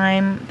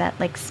time, that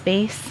like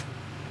space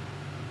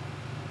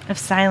of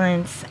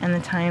silence, and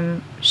the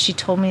time she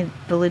told me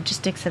the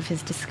logistics of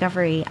his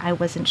discovery, I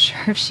wasn't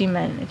sure if she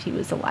meant if he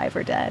was alive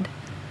or dead.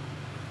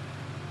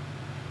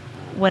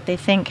 What they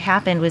think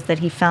happened was that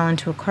he fell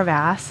into a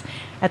crevasse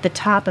at the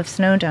top of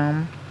Snow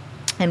Dome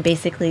and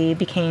basically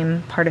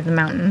became part of the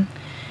mountain.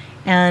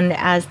 And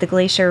as the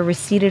glacier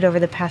receded over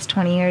the past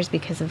 20 years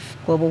because of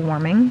global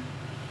warming,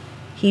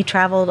 he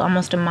traveled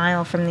almost a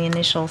mile from the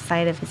initial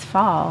site of his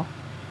fall.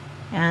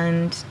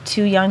 And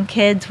 2 young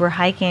kids were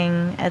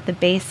hiking at the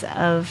base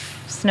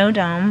of Snow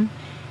Dome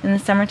in the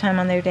summertime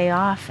on their day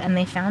off, and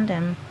they found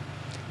him.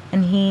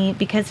 And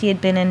because he had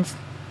been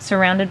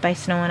surrounded by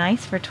snow and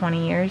ice for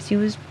 20 years, he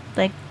was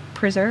like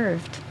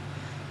preserved.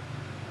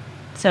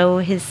 So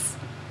his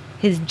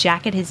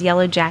jacket, his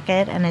yellow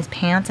jacket, and his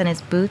pants and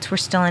his boots were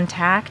still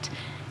intact.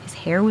 His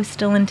hair was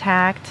still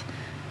intact.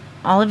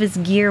 All of his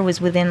gear was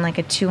within like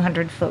a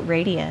 200-foot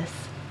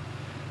radius.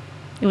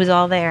 It was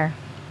all there.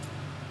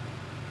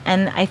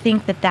 And I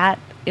think that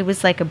it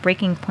was like a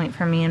breaking point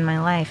for me in my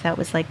life. That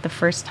was like the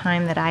first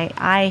time that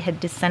I had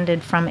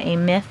descended from a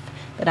myth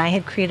that I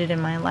had created in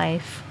my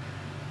life.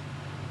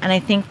 And I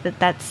think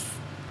that's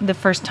the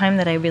first time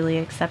that I really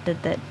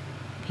accepted that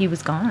he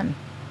was gone.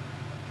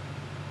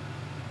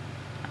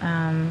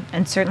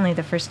 And certainly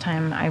the first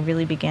time I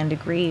really began to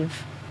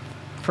grieve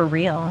for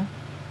real.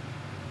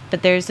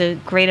 But there's a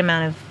great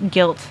amount of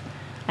guilt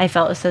I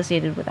felt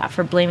associated with that,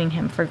 for blaming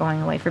him for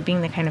going away, for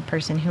being the kind of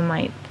person who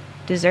might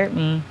desert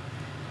me.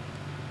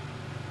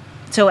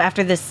 So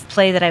after this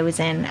play that I was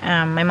in,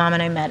 my mom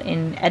and I met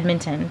in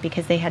Edmonton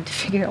because they had to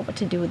figure out what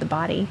to do with the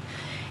body.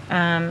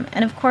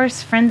 And of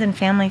course, friends and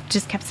family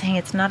just kept saying,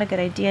 it's not a good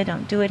idea,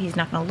 don't do it, he's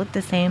not going to look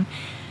the same.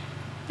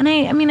 And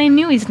I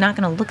knew he's not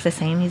going to look the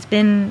same. He's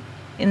been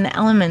in the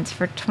elements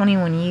for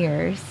 21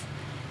 years,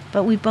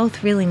 but we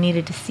both really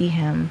needed to see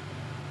him.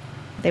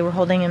 They were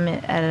holding him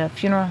at a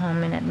funeral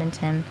home in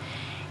Edmonton.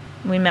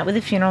 We met with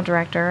the funeral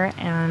director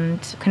and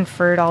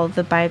conferred all of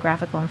the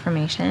biographical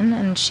information,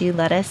 and she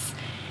led us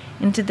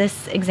into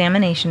this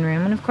examination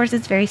room. And of course,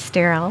 it's very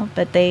sterile,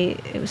 but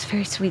it was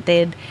very sweet. They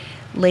had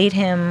laid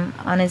him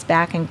on his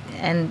back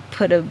and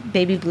put a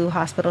baby blue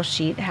hospital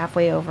sheet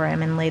halfway over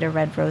him and laid a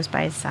red rose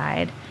by his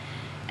side.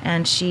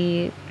 And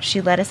she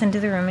led us into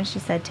the room and she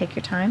said, take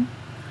your time.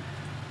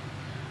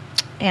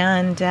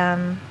 And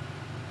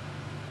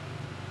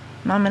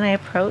Mom and I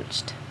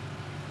approached.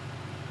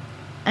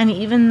 And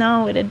even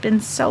though it had been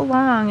so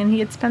long and he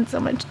had spent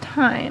so much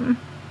time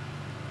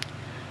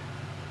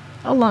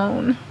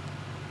alone,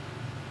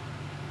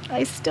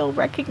 I still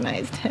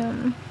recognized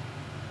him.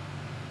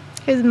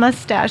 His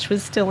mustache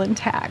was still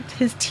intact.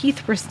 His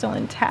teeth were still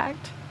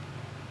intact.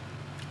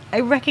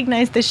 I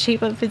recognized the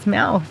shape of his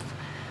mouth.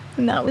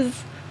 And that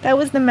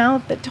was the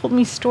mouth that told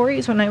me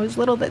stories when I was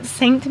little, that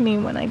sang to me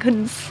when I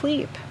couldn't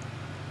sleep.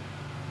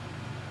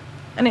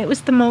 And it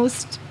was the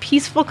most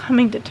peaceful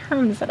coming to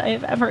terms that I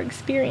have ever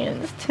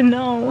experienced, to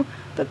know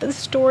that the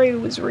story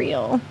was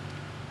real.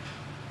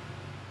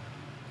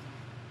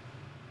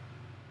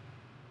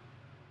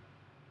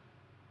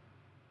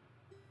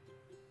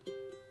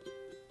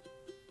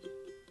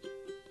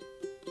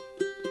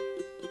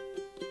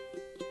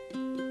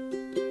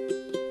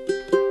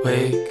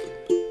 Wake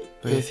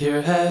with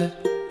your head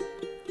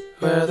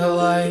where the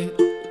light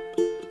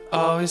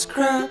always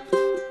crept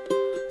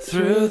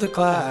through the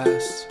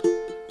glass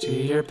to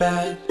your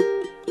bed,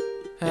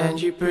 and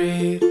you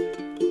breathe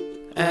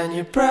and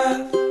your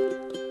breath,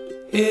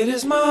 it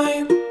is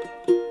mine,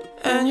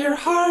 and your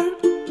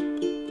heart,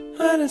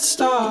 when it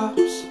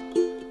stops,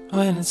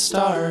 when it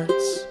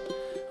starts,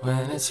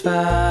 when it's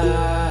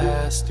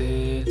fast,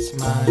 it's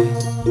mine.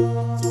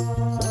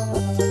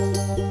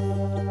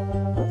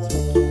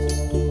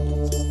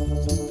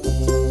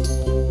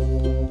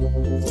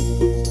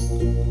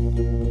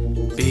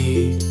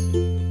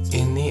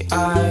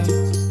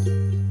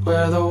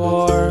 Where the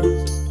war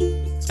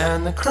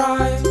and the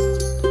crime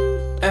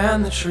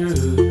and the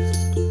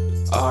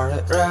truth are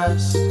at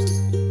rest,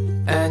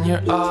 and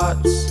your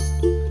odds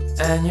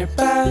and your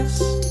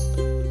best,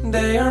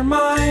 they are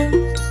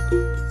mine.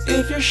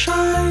 If you're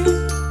shy,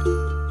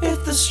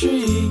 if the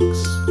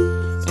streaks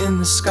in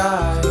the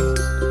sky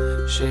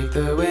shake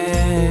the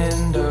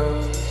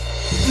windows.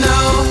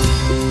 No,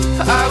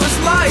 I was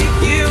like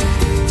you,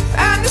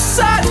 and the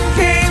sun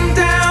came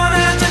down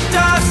and the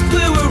dust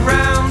blew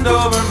around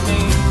over me.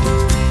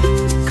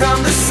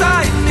 Come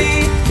beside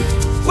me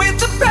with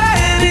the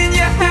pen in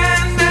your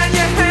hand and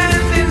your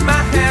hand in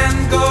my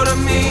hand. Go to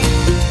me,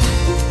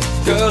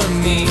 go to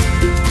me,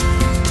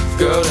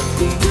 go to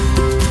me,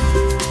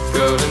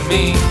 go to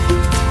me,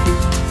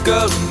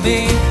 go to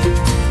me,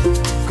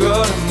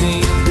 go to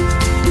me,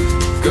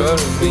 go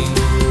to me,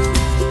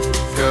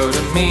 go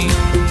to me.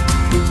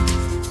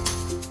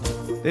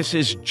 This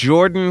is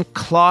Jordan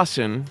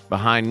Clausen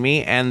behind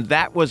me, and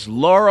that was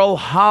Laurel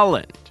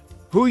Holland,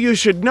 who you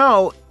should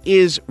know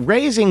is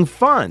raising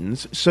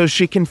funds so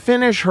she can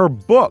finish her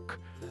book.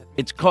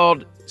 It's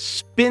called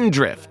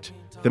Spindrift,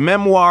 the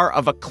memoir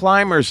of a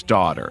climber's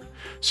daughter.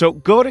 So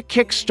go to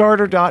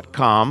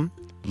Kickstarter.com,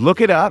 look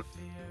it up.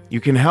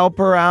 You can help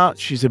her out.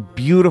 She's a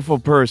beautiful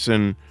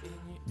person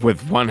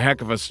with one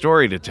heck of a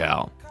story to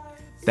tell.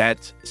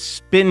 That's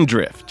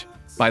Spindrift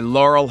by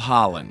Laurel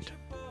Holland.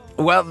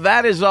 Well,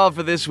 that is all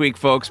for this week,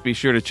 folks. Be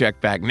sure to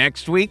check back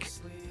next week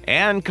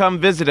and come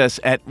visit us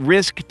at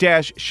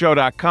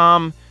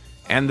risk-show.com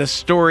and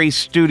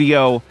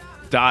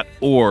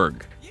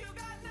thestorystudio.org.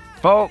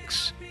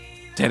 Folks,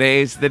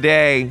 today's the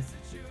day.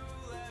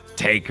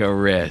 Take a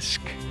risk.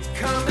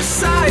 Come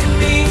beside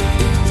me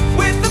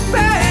with the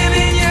pen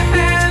in your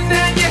hand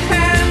and your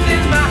hand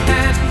in my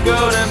hand.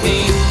 Go to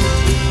me.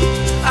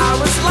 I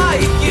was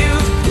like you,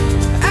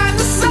 and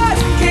the sun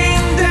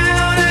came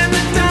down and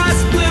the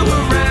dust blew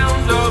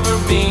around over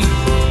me.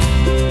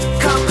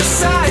 Come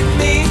beside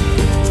me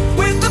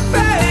with the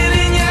pen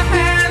in your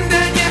hand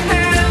and your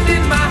hand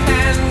in my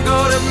hand.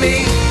 Go to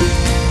me,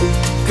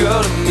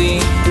 go to me,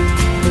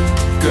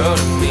 go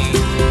to me,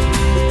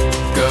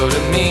 go to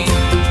me,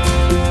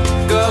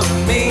 go to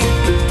me,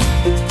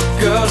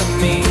 go to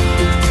me,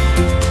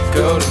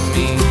 go to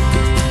me,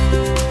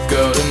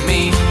 go to me,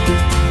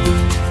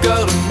 go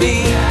to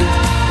me,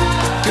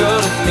 go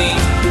to me,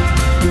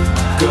 go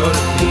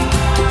to me,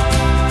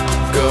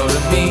 go to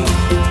me, go to me,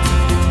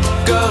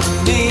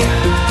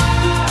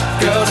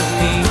 go to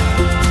me,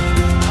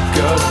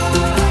 go to me,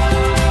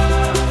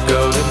 go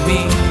to me.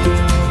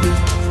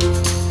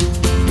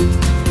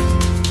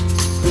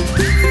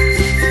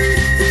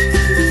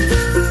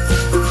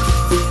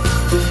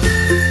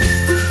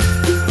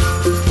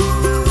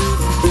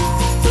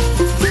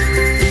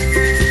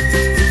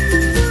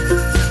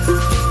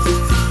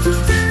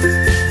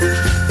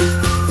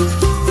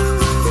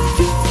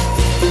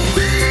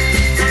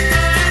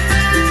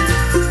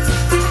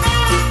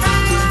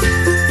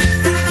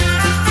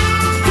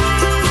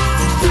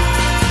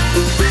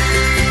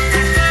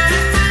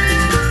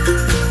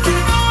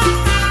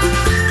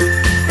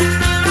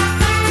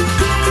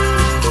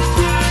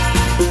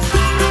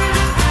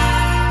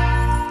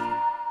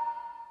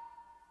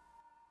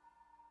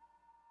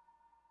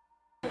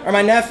 Or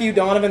my nephew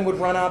Donovan would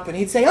run up and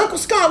he'd say, Uncle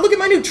Scott, look at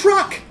my new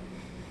truck.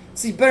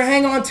 So you better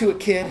hang on to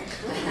it, kid.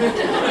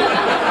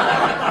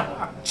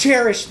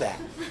 Cherish that.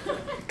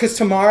 Because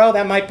tomorrow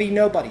that might be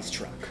nobody's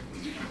truck.